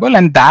financial trouble,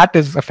 and that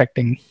is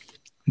affecting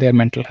their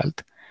mental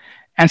health.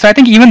 And so I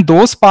think even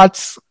those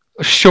parts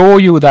show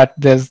you that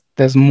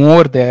there's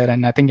more there.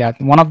 And I think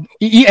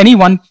any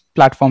one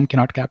platform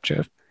cannot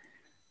capture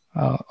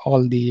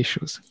all the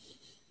issues.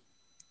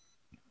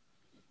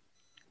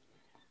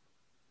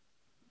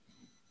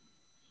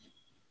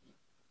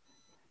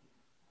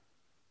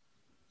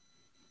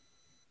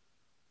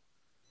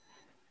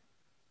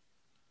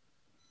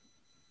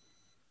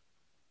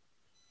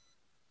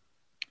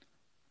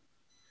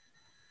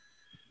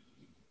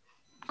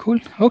 Cool.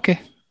 Okay.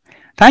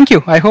 Thank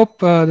you. I hope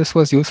this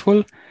was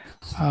useful.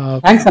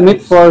 Thanks,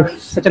 Amit, for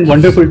such a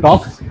wonderful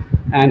talk.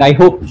 And I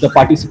hope the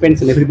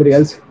participants and everybody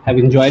else have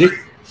enjoyed it.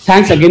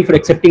 Thanks again for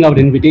accepting our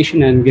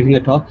invitation and giving a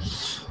talk.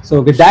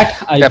 So with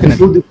that, I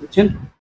conclude the session.